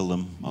just kill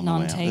them on the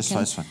way out.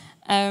 That's fine.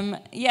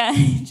 Yeah,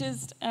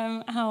 just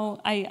how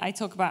I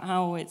talk about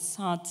how it's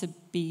hard to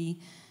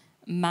be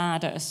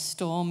mad at a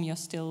storm you're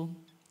still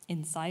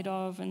inside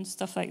of and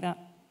stuff like that.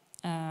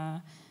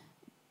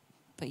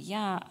 But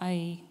yeah,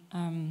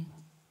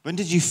 When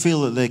did you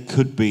feel that there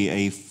could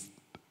be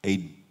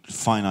a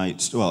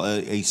finite, well,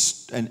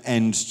 an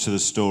end to the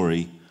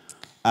story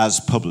as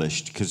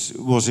published? Because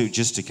was it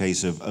just a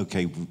case of,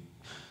 okay,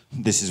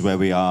 this is where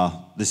we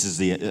are, this is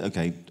the,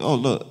 okay, oh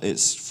look,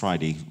 it's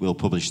Friday, we'll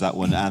publish that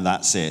one and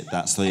that's it,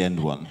 that's the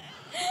end one?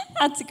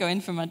 I had to go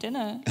in for my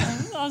dinner.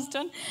 I was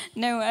done.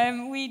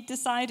 No, we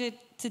decided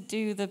to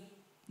do the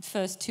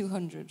first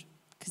 200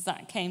 because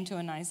that came to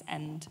a nice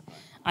end.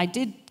 I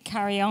did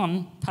carry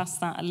on past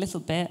that a little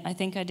bit. I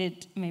think I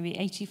did maybe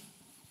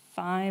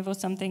 85 or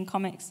something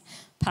comics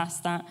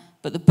past that,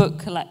 but the book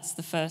collects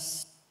the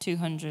first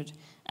 200,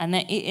 and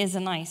it is a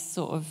nice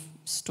sort of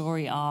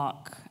story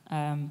arc.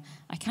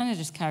 I kind of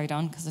just carried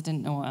on because I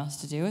didn't know what else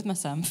to do with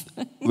myself.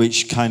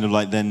 Which kind of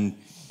like then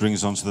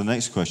brings on to the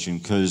next question,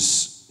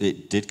 because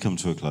it did come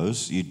to a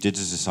close. You did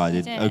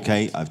decided,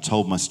 okay, I've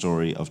told my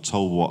story, I've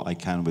told what I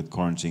can with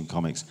Quarantine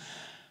Comics.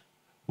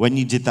 When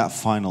you did that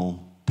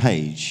final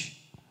page,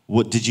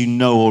 what did you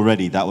know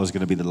already that was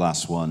going to be the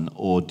last one,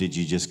 or did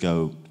you just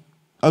go,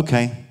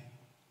 okay,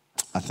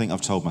 I think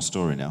I've told my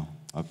story now?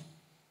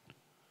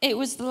 It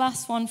was the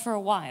last one for a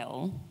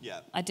while.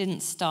 Yeah. I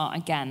didn't start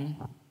again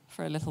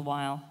for a little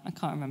while. I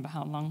can't remember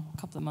how long, a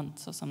couple of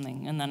months or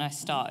something. And then I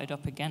started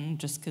up again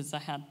just because I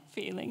had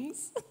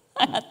feelings.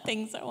 I had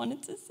things I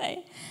wanted to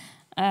say.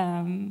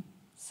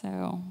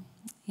 So,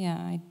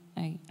 yeah,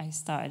 I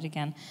started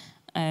again.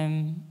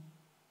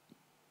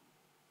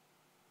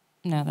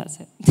 No, that's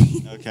it.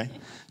 Okay.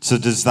 So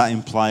does that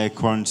imply a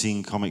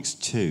Quarantine Comics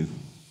 2?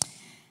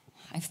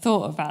 I've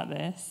thought about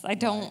this. I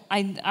don't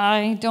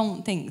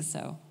think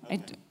so.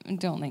 Okay. I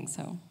don't think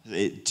so.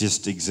 It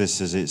just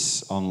exists as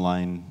its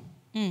online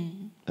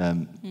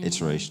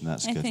iteration.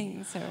 That's good. I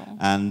think so.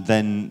 And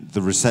then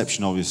the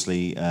reception,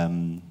 obviously,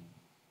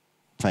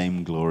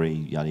 fame, glory,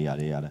 yada,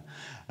 yada, yada.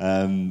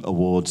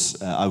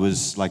 Awards. I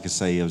was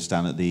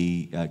down at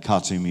the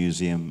Cartoon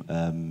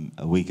Museum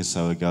a week or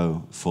so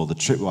ago for the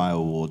Tripwire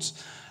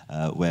Awards,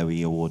 where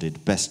we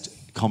awarded Best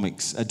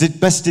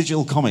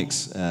Digital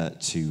Comics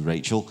to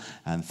Rachael,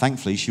 and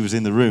thankfully she was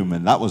in the room,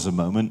 and that was a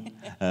moment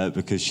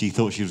because she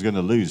thought she was going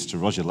to lose to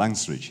Roger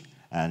Langstridge,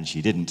 and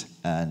she didn't,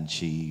 and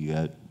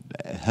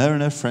her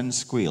and her friends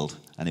squealed,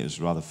 and it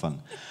was rather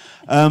fun.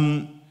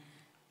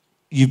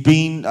 You've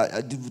been.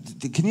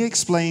 Can you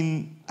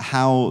explain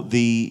how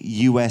the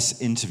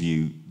US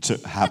interview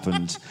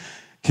happened?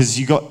 Because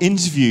you got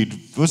interviewed.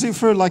 Was it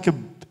for like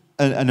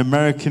an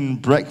American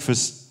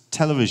breakfast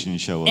television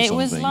show or something? It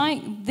was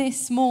like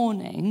This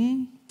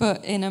Morning,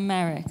 but in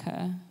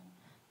America,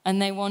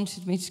 and they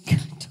wanted me to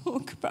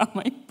talk about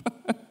my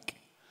book,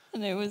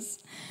 and it was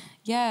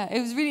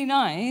really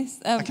nice.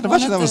 I can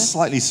imagine that was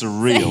slightly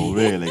surreal,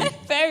 really.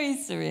 Very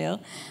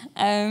surreal.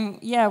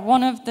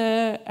 One of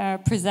the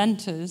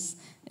presenters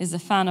is a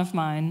fan of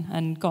mine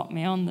and got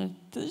me on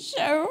the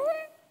show.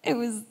 It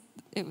was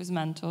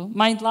mental.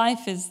 My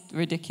life is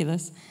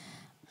ridiculous.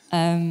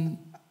 But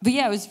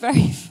yeah, it was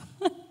very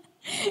fun.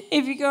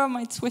 If you go on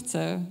my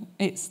Twitter,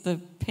 it's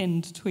the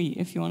pinned tweet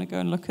if you want to go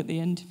and look at the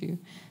interview.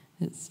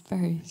 It's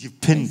very...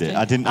 You've pinned it? I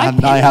hadn't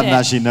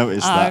actually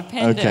noticed that. I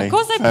pinned it. Of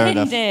course I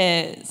pinned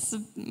it. It's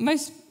the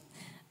most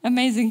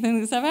amazing thing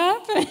that's ever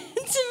happened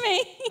to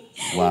me.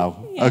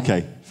 Wow. Yeah.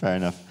 Okay, fair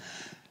enough.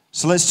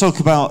 So let's talk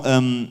about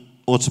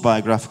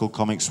autobiographical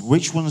comics.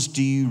 Which ones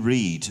do you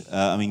read?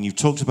 I mean, you've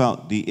talked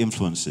about the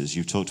influences.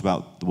 You've talked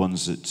about the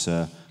ones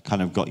that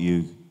kind of got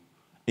you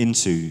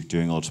into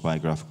doing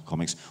autobiographical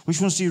comics.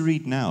 Which ones do you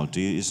read now?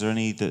 Is there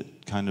any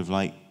that kind of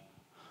like,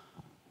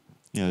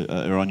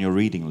 are on your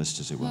reading list,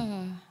 as it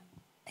were?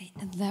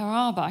 There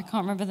are, but I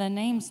can't remember their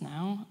names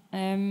now.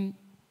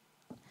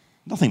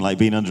 Nothing like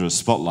being under a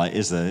spotlight,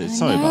 is there?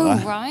 Sorry about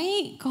that.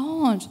 Right?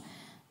 God.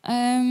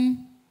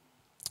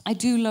 I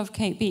do love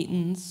Kate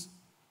Beaton's.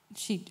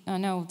 I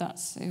know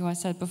that's who I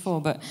said before,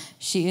 but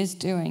she is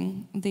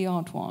doing the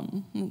odd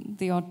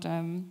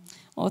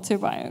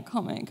autobiographical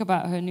comic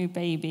about her new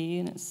baby,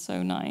 and it's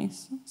so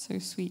nice, so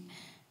sweet.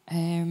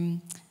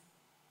 And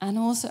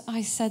also,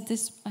 I said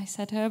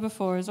her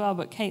before as well,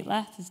 but Kate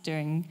Leth is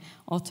doing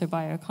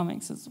autobiographical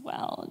comics as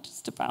well,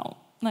 just about,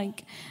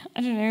 like, I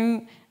don't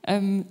know,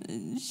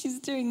 she's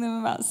doing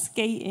them about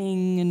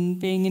skating and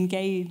being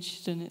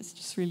engaged, and it's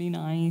just really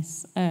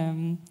nice.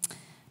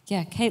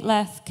 Kate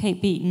Leth,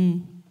 Kate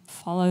Beaton,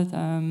 follow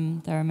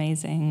them, they're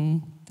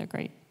amazing, they're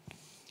great.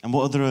 And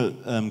what other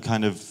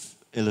kind of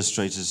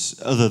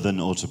illustrators, other than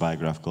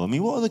autobiographical, I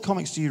mean, what other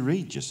comics do you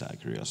read, just out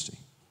of curiosity?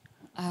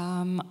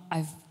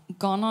 I've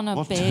gone on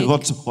a big...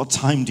 What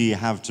time do you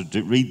have to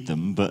read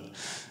them? But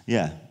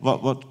yeah,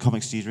 what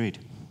comics do you read?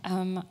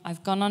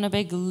 I've gone on a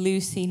big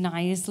Lucy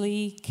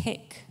Knisley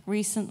kick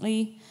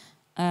recently.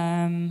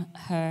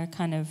 Her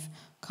kind of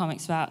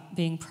comics about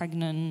being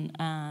pregnant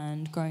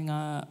and growing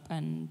up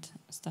and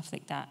stuff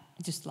like that,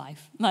 just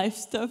life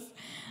stuff.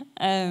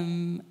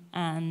 I've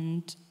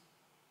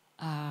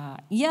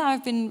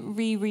been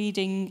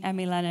rereading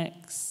Emmy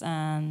Lennox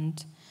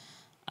and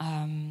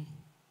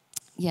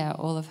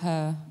all of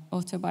her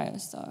autobiography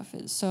stuff.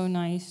 It's so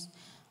nice.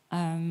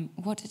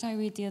 What did I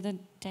read the other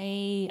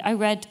day? I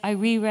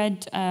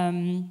reread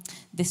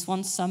This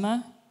One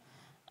Summer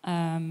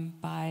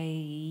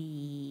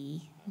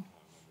by...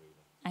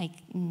 I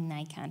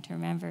can't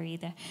remember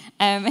either.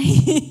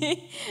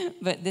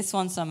 But This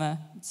One Summer,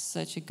 it's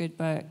such a good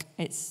book.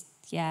 It's,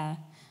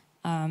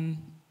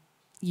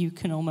 you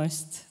can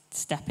almost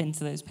step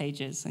into those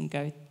pages and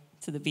go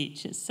to the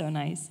beach. It's so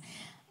nice.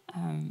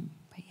 And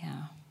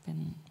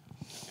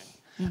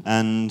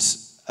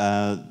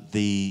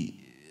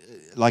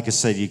like I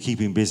said, you're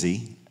keeping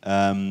busy.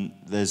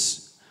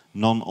 There's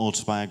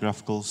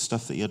non-autobiographical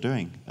stuff that you're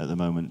doing at the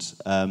moment.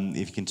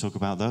 If you can talk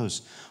about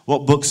those.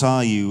 What books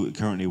are you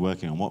currently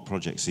working on? What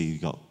projects have you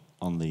got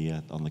on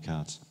the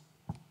cards?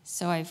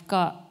 So I've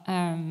got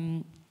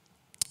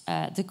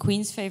The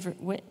Queen's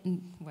Favorite Witch.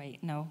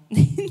 Wait, no.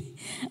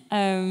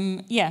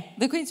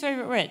 The Queen's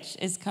Favorite Witch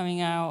is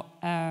coming out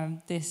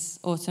this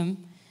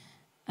autumn,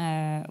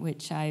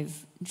 which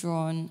I've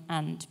drawn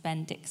and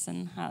Ben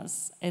Dixon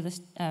has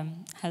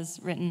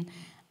written.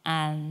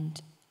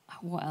 And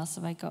what else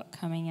have I got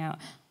coming out?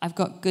 I've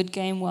got Good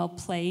Game, Well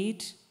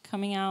Played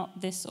coming out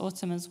this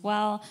autumn as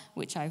well,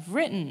 which I've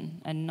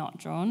written and not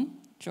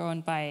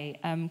drawn by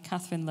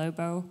Catherine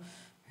Lobo,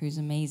 who's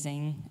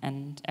amazing,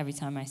 and every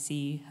time I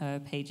see her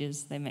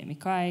pages, they make me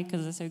cry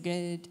because they're so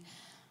good.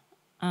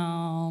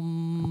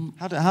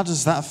 How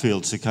does that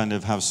feel to kind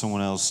of have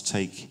someone else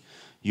take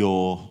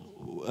your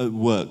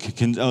work,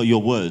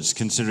 your words,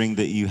 considering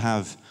that you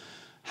have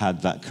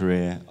had that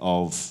career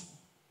of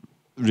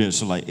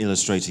sort of like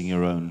illustrating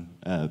your own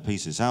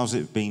pieces? How's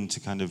it been to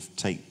kind of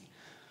take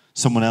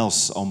someone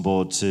else on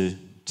board to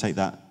take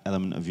that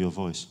element of your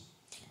voice?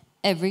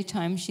 Every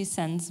time she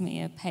sends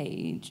me a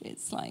page,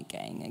 it's like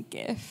getting a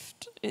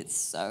gift. It's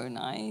so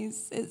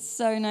nice. It's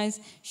so nice.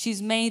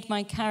 She's made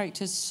my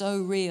characters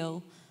so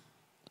real.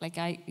 Like,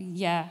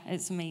 yeah,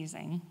 it's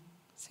amazing.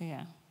 So,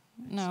 yeah.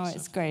 No,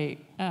 it's great.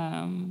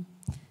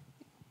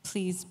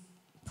 Please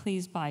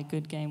buy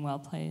Good Game, Well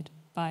Played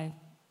by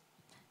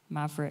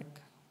Maverick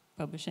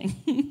Publishing.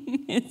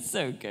 It's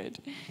so good.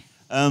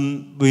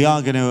 We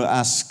are going to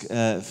ask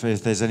for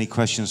if there's any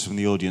questions from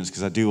the audience,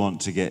 because I do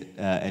want to get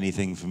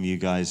anything from you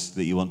guys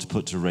that you want to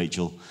put to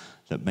Rachael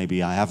that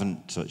maybe I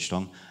haven't touched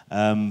on.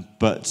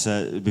 But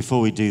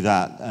before we do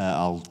that,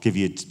 I'll give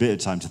you a bit of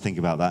time to think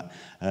about that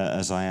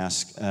as I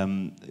ask.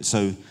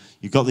 So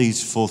you've got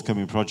these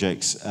forthcoming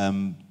projects,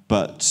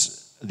 but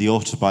the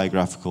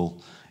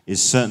autobiographical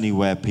is certainly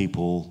where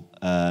people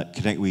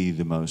connect with you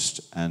the most,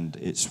 and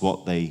it's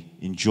what they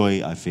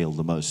enjoy, I feel,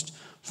 the most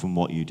from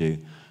what you do.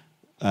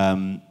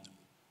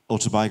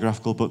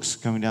 Autobiographical books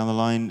coming down the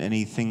line,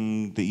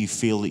 anything that you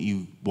feel that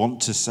you want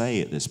to say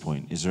at this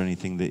point? Is there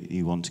anything that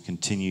you want to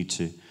continue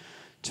to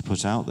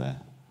put out there?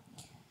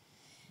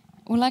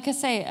 Well, like I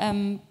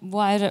say,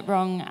 Wired Up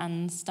Wrong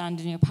and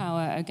Stand in Your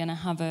Power are going to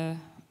have a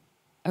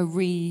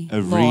relaunch.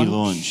 A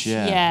relaunch,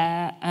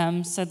 yeah.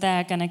 Yeah, so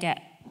they're going to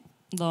get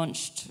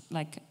launched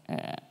like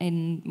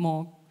in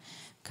more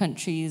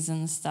countries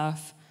and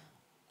stuff,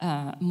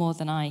 more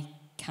than I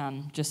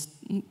can, just,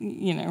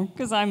 you know,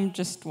 because I'm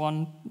just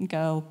one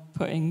girl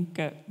putting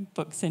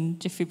books in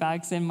jiffy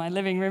bags in my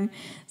living room.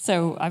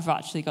 So I've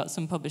actually got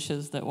some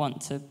publishers that want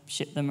to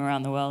ship them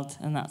around the world,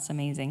 and that's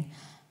amazing.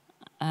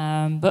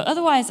 But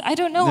otherwise, I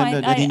don't know.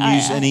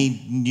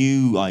 Any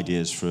new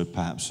ideas for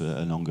perhaps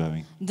an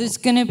ongoing? There's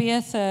going to be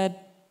a third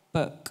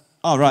book.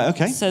 Oh, right,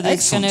 okay. So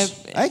there's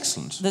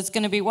Excellent. There's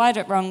going to be Wired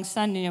Up Wrong,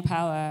 Stand in Your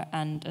Power,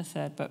 and a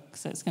third book.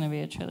 So it's going to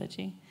be a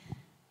trilogy.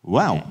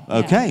 Wow,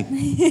 okay.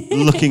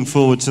 Looking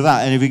forward to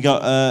that. And have you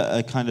got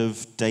a kind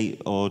of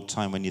date or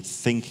time when you're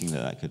thinking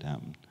that could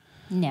happen?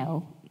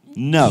 No.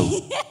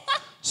 No.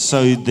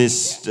 So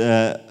this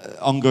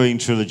ongoing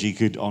trilogy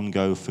could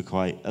go for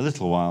quite a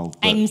little while.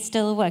 I'm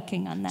still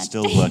working on that.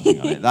 Still working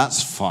on it.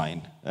 That's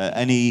fine.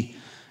 Any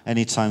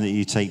time that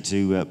you take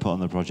to put on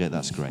the project,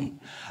 that's great.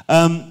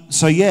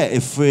 So yeah,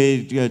 if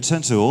we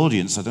turn to the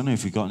audience, I don't know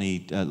if we've got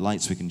any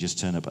lights we can just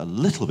turn up a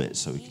little bit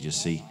so we can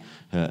just see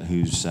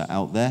who's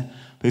out there.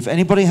 But if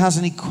anybody has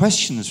any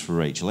questions for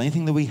Rachael,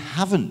 anything that we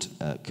haven't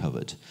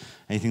covered,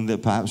 anything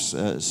that perhaps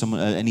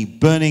any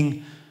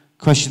burning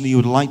question that you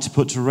would like to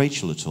put to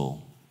Rachael at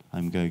all,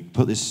 I'm going to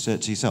put this to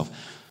yourself.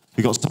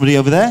 We've got somebody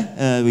over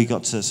there. We've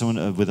got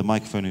someone with a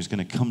microphone who's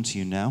going to come to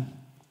you now.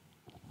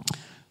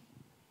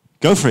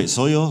 Go for it. It's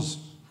all yours.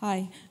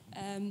 Hi.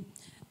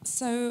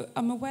 So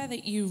I'm aware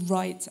that you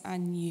write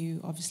and you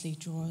obviously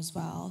draw as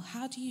well.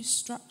 How do you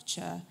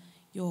structure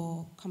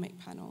your comic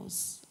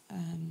panels?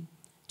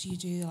 Do you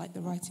do like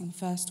the writing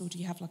first, or do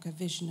you have like a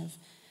vision of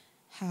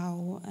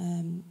how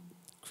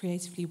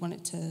creatively you want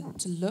it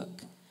to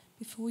look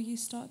before you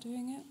start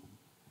doing it?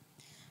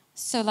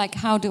 So like,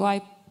 how do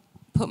I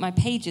put my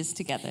pages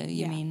together,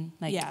 you mean?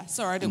 Like, yeah,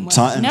 sorry, I didn't work.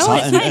 No,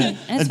 it's fine.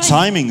 And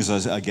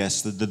timings, I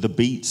guess, the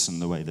beats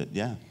and the way that,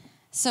 yeah.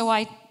 So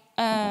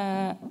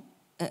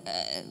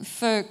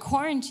for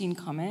quarantine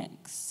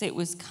comics, it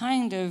was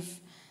kind of,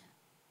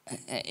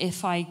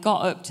 if I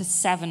got up to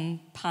 7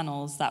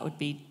 panels, that would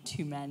be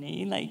too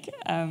many. Like,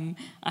 I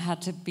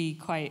had to be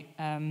quite,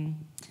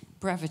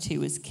 brevity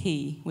was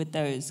key with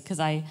those, because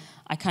I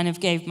kind of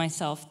gave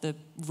myself the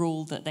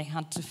rule that they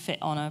had to fit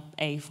on a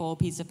A4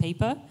 piece of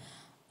paper.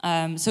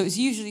 So it was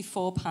usually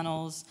 4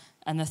 panels,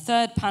 and the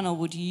third panel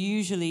would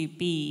usually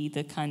be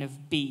the kind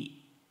of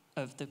beat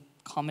of the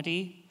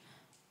comedy.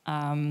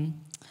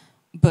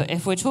 But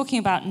if we're talking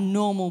about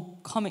normal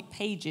comic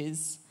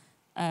pages,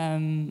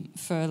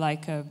 for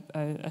like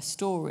a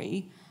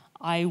story,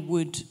 I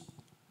would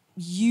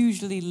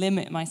usually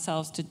limit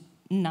myself to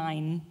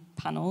 9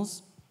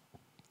 panels.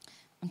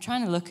 I'm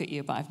trying to look at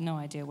you, but I have no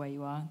idea where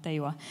you are. There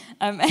you are.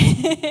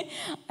 I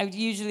would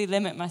usually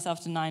limit myself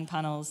to 9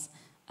 panels,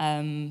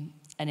 and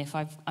if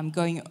I'm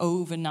going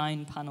over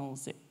 9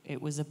 panels,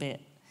 it was a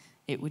bit.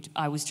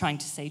 I was trying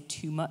to say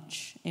too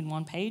much in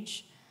one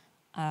page.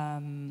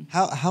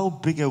 How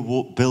big a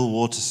Bill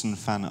Waterson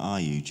fan are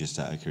you, just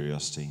out of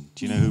curiosity?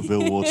 Do you know who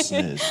Bill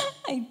Waterson is?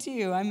 I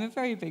do. I'm a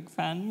very big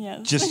fan,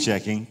 yes. Just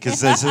checking,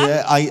 because there's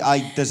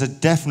a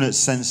definite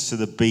sense to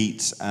the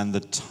beats and the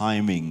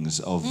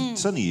timings of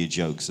certainly your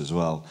jokes as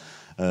well.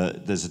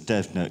 There's a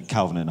definite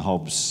Calvin and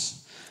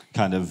Hobbes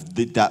kind of,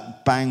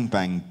 that bang,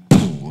 bang,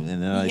 boom,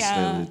 and then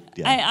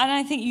and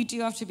I think you do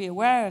have to be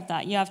aware of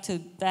that. You have to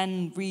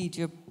then read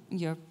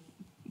your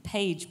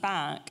page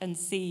back and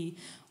see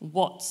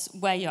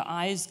where your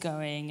eye's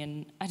going,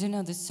 and I don't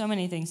know, there's so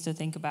many things to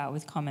think about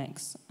with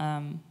comics.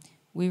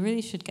 We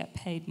really should get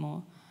paid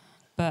more,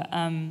 But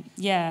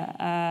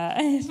yeah,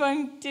 if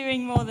I'm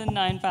doing more than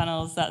 9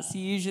 panels, that's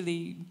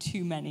usually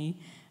too many,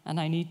 and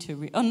I need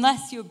to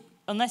unless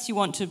you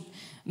want to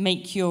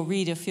make your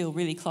reader feel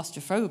really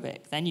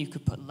claustrophobic, then you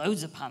could put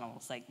loads of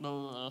panels, like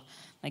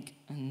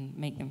and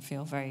make them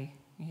feel very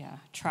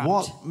trapped.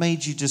 What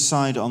made you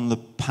decide on the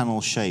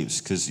panel shapes?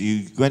 Because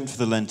you went for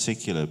the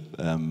lenticular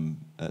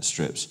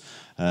strips.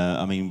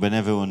 I mean, when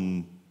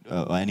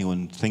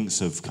anyone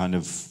thinks of kind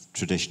of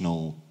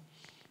traditional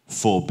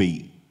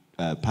 4-beat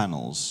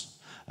panels,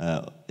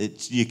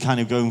 you're kind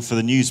of going for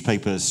the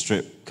newspaper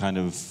strip kind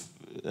of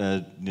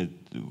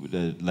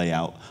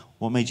layout.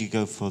 What made you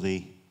go for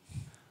the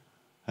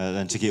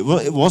lenticular?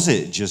 Well, was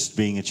it just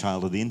being a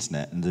child of the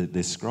internet and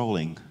the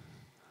scrolling?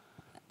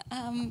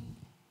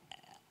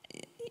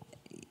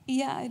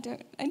 Yeah, I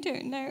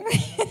don't know.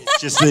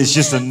 It's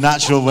just a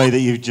natural way that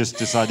you've just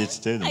decided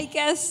to do them. I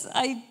guess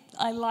I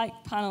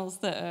like panels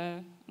that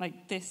are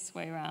like this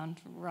way around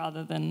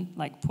rather than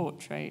like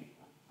portrait.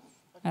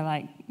 I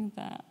like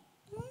that.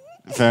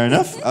 Fair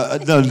enough.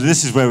 No,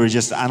 this is where we're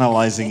just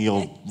analysing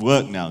your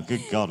work now.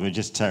 Good God, we're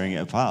just tearing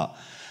it apart.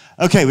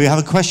 Okay, we have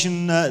a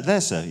question there,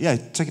 sir. Yeah,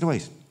 take it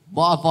away.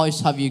 What advice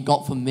have you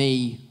got for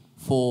me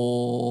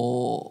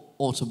for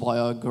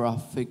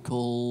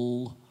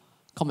autobiographical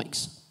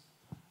comics?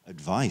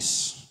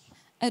 Advice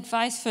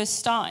for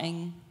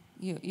starting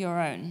your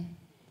own.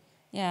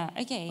 Yeah.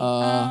 Okay.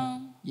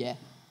 Yeah.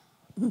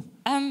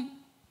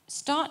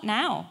 Start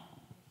now.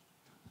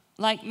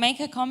 Like, make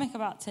a comic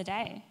about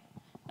today,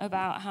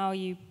 about how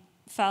you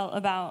felt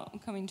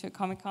about coming to a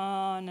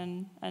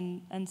Comic-Con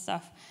and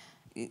stuff.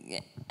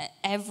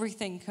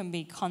 Everything can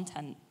be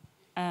content.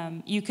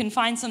 You can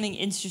find something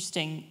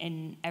interesting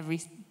in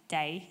every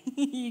day.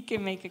 You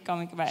can make a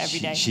comic about every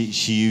day.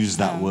 She used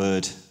that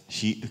word.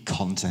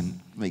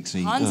 Content makes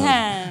me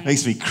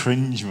makes me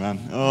cringe, man.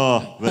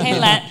 Oh.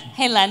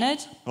 Hey, Leonard.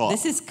 What?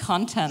 This is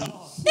content.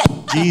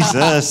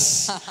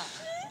 Jesus.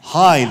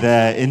 Hi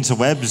there,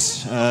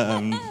 interwebs.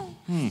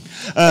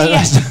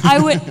 I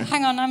would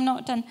hang on. I'm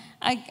not done.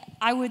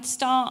 I would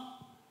start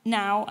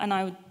now, and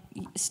I would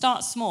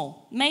start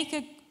small. Make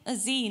a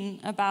zine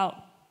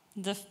about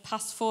the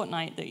past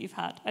fortnight that you've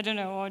had. I don't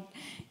know, or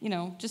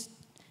just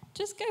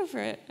go for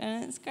it,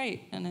 and it's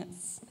great. And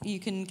you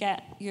can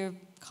get your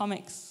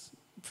comics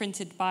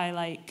printed by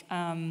like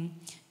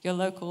your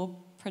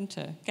local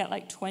printer. Get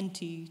like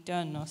 20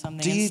 done or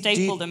something, and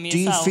staple them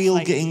yourself. Do you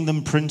feel getting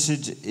them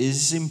printed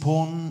is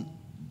important?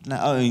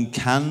 I mean,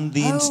 can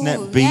the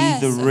internet be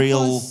the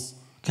real?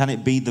 Can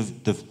it be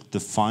the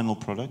final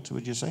product?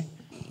 Would you say?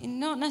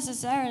 Not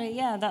necessarily.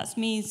 Yeah, that's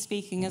me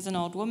speaking as an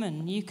old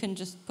woman. You can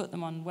just put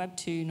them on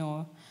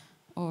Webtoon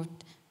or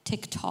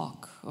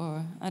TikTok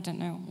or I don't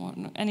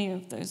know any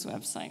of those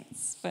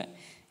websites. But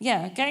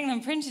yeah, getting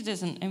them printed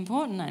isn't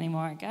important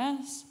anymore, I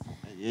guess.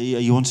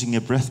 Are you wanting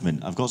a breath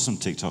mint? I've got some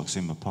TikToks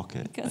in my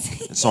pocket.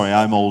 Sorry,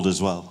 I'm old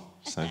as well.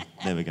 So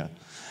there we go.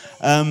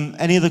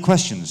 Any other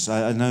questions?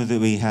 I know that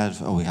we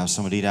have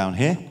somebody down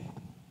here.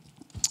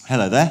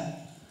 Hello there.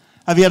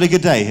 Have you had a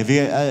good day?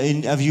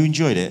 Have you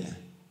enjoyed it?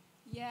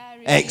 Yeah,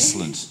 really.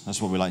 Excellent.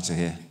 That's what we like to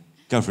hear.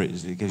 Go for it.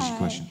 It gives you a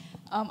question.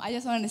 I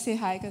just wanted to say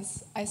hi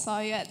because I saw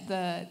you at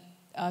the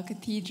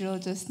cathedral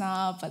just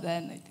now, but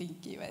then I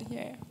think you went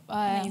here.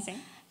 Amazing.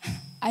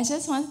 I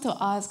just wanted to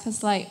ask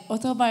because like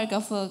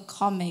autobiographical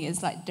comic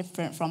is like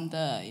different from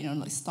the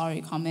like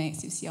story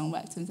comics you see on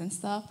webtoons and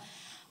stuff.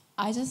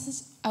 I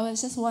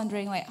was just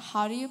wondering, like,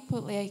 how do you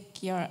put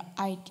like your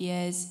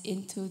ideas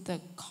into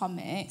the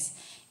comics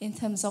in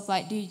terms of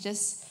like, do you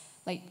just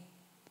like,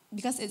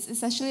 because it's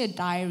essentially a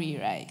diary,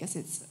 right? Because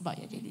it's about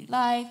your daily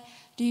life.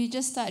 Do you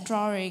just start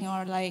drawing,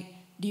 or like,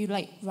 do you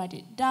like write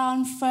it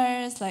down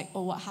first, like,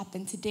 oh, what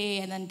happened today,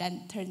 and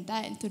then turn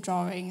that into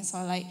drawings,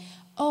 or like,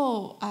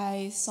 oh,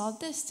 I saw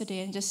this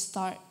today, and just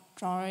start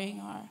drawing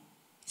or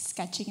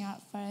sketching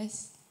out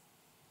first?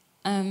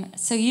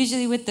 So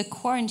usually with the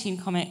quarantine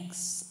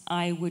comics,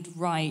 I would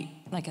write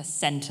like a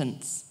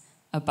sentence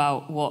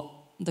about what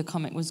the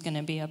comic was going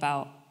to be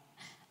about,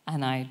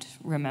 and I'd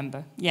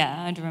remember.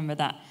 Yeah, I'd remember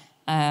that.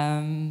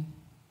 And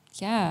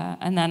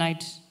then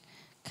I'd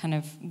kind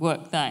of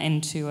work that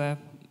into a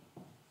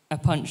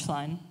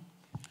punchline,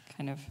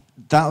 kind of.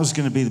 That was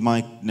going to be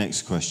my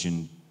next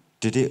question.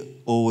 Did it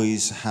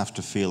always have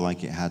to feel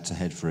like it had to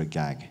head for a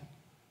gag?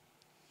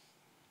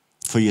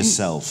 For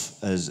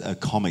yourself as a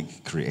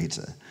comic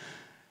creator?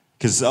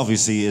 Because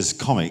obviously, as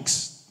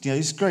comics,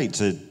 it's great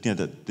to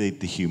that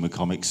the humor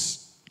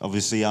comics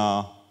obviously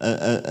are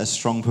a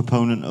strong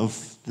proponent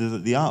of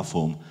the art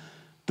form.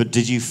 But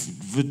did you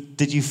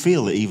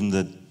feel that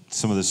even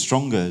some of the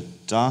stronger,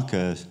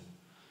 darker,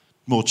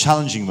 more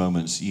challenging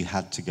moments, you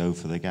had to go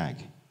for the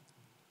gag?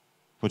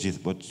 What do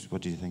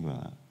you think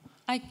about that?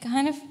 I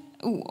kind of,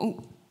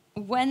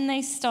 when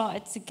they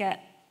started to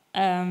get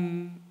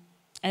an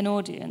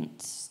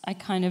audience, I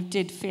kind of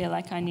did feel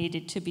like I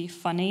needed to be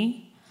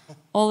funny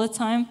all the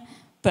time,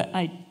 but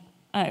I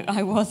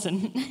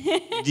wasn't.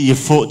 Did you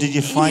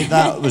fight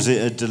that? Was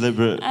it a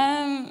deliberate?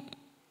 I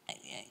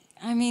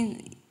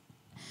mean,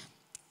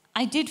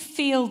 I did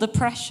feel the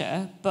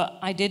pressure, but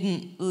I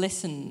didn't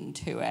listen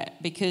to it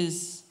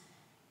because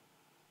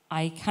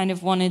I kind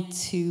of wanted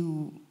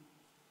to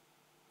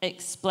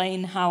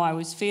explain how I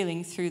was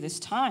feeling through this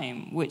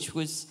time, which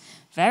was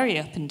very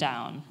up and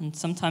down, and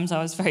sometimes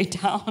I was very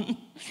down.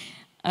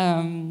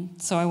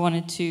 So I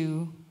wanted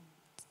to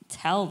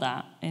tell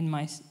that in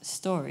my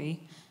story.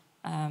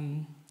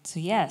 So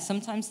yeah,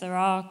 sometimes there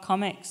are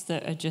comics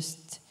that are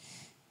just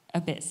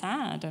a bit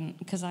sad, and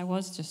because I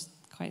was just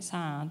quite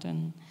sad,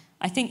 and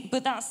I think,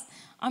 but that's,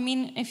 I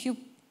mean, if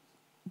you're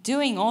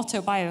doing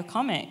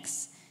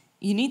autobiocomics,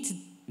 you need to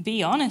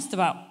be honest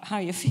about how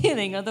you're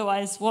feeling,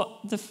 otherwise what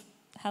the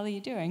hell are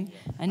you doing?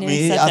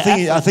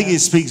 I think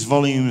it speaks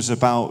volumes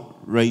about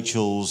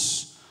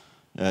Rachel's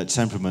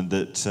temperament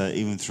that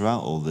even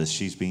throughout all this,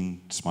 she's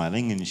been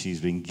smiling and she's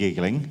been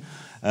giggling.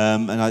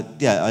 And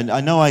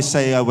I know I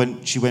say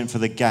she went for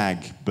the gag,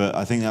 but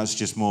I think that's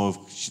just more of,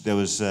 there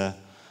was a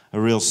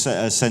real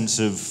sense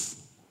of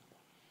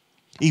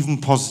even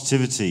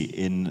positivity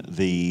in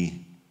the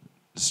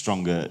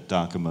stronger,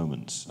 darker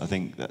moments. I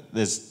think that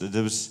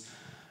there was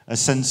a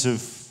sense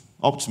of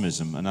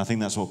optimism, and I think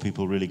that's what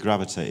people really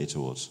gravitated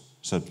towards.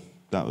 So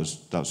that was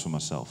for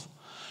myself.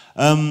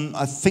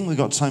 I think we've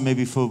got time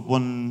maybe for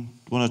one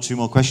or two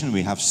more questions.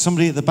 We have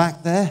somebody at the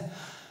back there,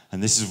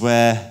 and this is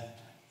where,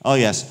 oh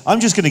yes, I'm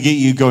just going to get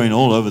you going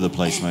all over the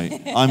place,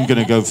 mate. I'm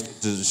going to go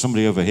to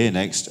somebody over here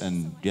next,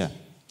 and yeah,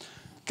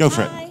 go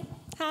for it. Hi.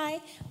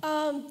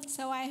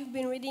 So I have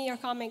been reading your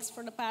comics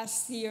for the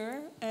past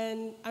year,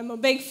 and I'm a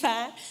big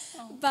fan.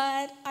 Oh.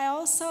 But I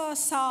also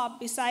saw,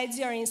 besides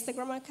your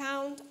Instagram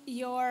account,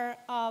 your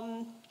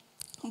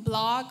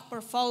blog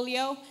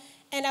portfolio,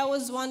 and I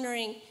was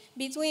wondering,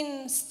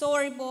 between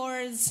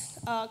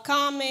storyboards,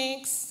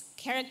 comics,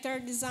 character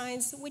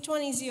designs, which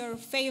one is your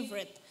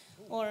favorite?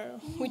 Or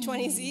which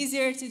one is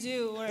easier to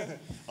do? Or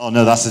oh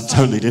no, that's a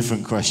totally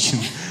different question.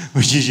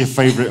 Which is your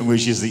favorite and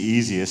which is the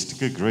easiest?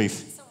 Good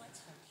grief.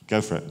 Go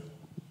for it.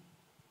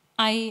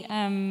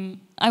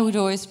 I would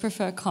always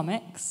prefer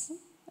comics,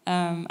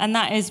 and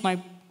that is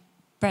my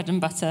bread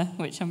and butter,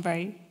 which I'm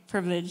very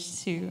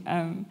privileged to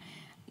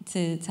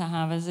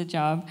have as a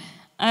job.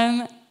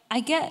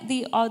 I get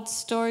the odd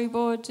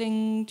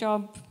storyboarding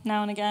job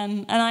now and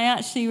again, and I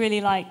actually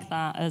really like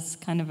that as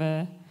kind of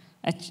a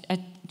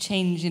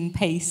change in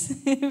pace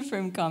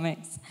from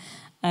comics.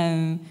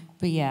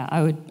 But yeah,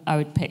 I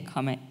would pick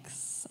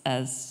comics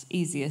as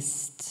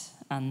easiest.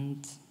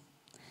 And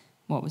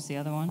what was the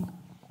other one?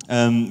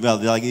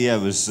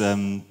 It was.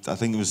 I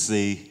think it was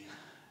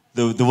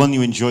the one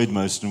you enjoyed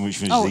most, and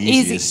which was the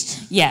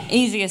easiest. Yeah,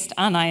 easiest,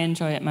 and I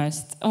enjoy it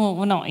most. Oh,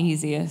 well, not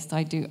easiest.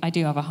 I do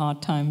have a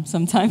hard time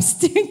sometimes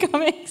doing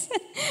comics,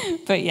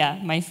 but yeah,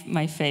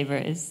 my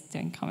favorite is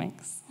doing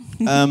comics.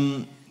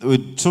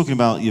 We're talking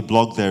about your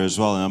blog there as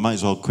well, and I might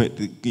as well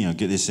quickly, get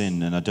this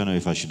in. And I don't know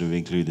if I should have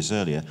included this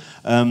earlier.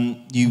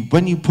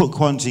 When you put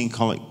Quarantine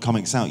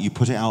Comics out, you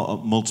put it out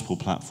on multiple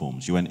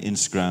platforms. You went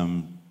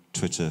Instagram,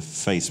 Twitter,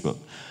 Facebook.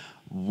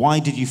 Why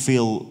did you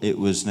feel it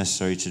was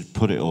necessary to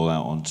put it all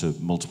out onto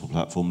multiple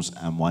platforms,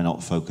 and why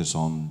not focus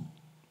on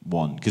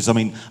one? Because, I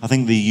mean, I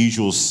think the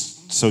usual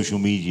social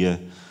media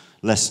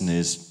lesson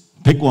is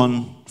pick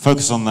one,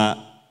 focus on that,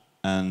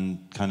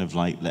 and kind of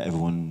like let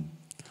everyone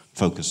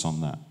focus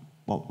on that.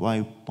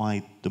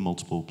 Why the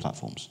multiple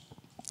platforms?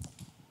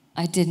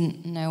 I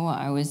didn't know what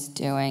I was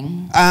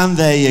doing. And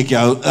there you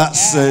go.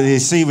 That's you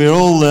see, we're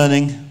all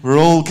learning. We're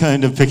all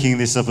kind of picking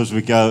this up as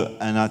we go,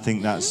 and I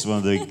think that's one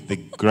of the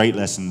great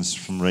lessons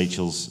from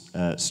Rachel's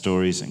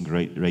stories and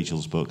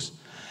Rachel's books.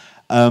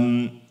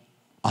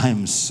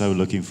 I'm so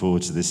looking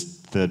forward to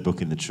this third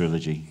book in the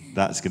trilogy.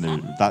 That's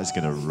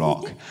gonna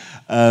rock.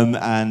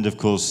 And of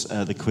course,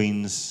 the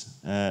Queen's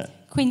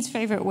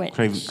Favourite Witch.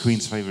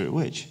 Queen's Favourite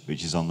Witch,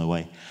 which is on the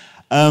way.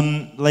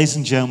 Ladies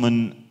and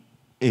gentlemen,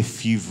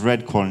 if you've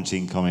read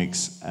Quarantine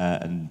Comics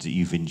and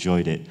you've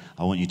enjoyed it,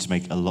 I want you to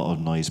make a lot of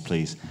noise,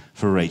 please,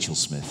 for Rachael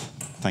Smith.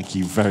 Thank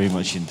you very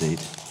much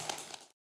indeed.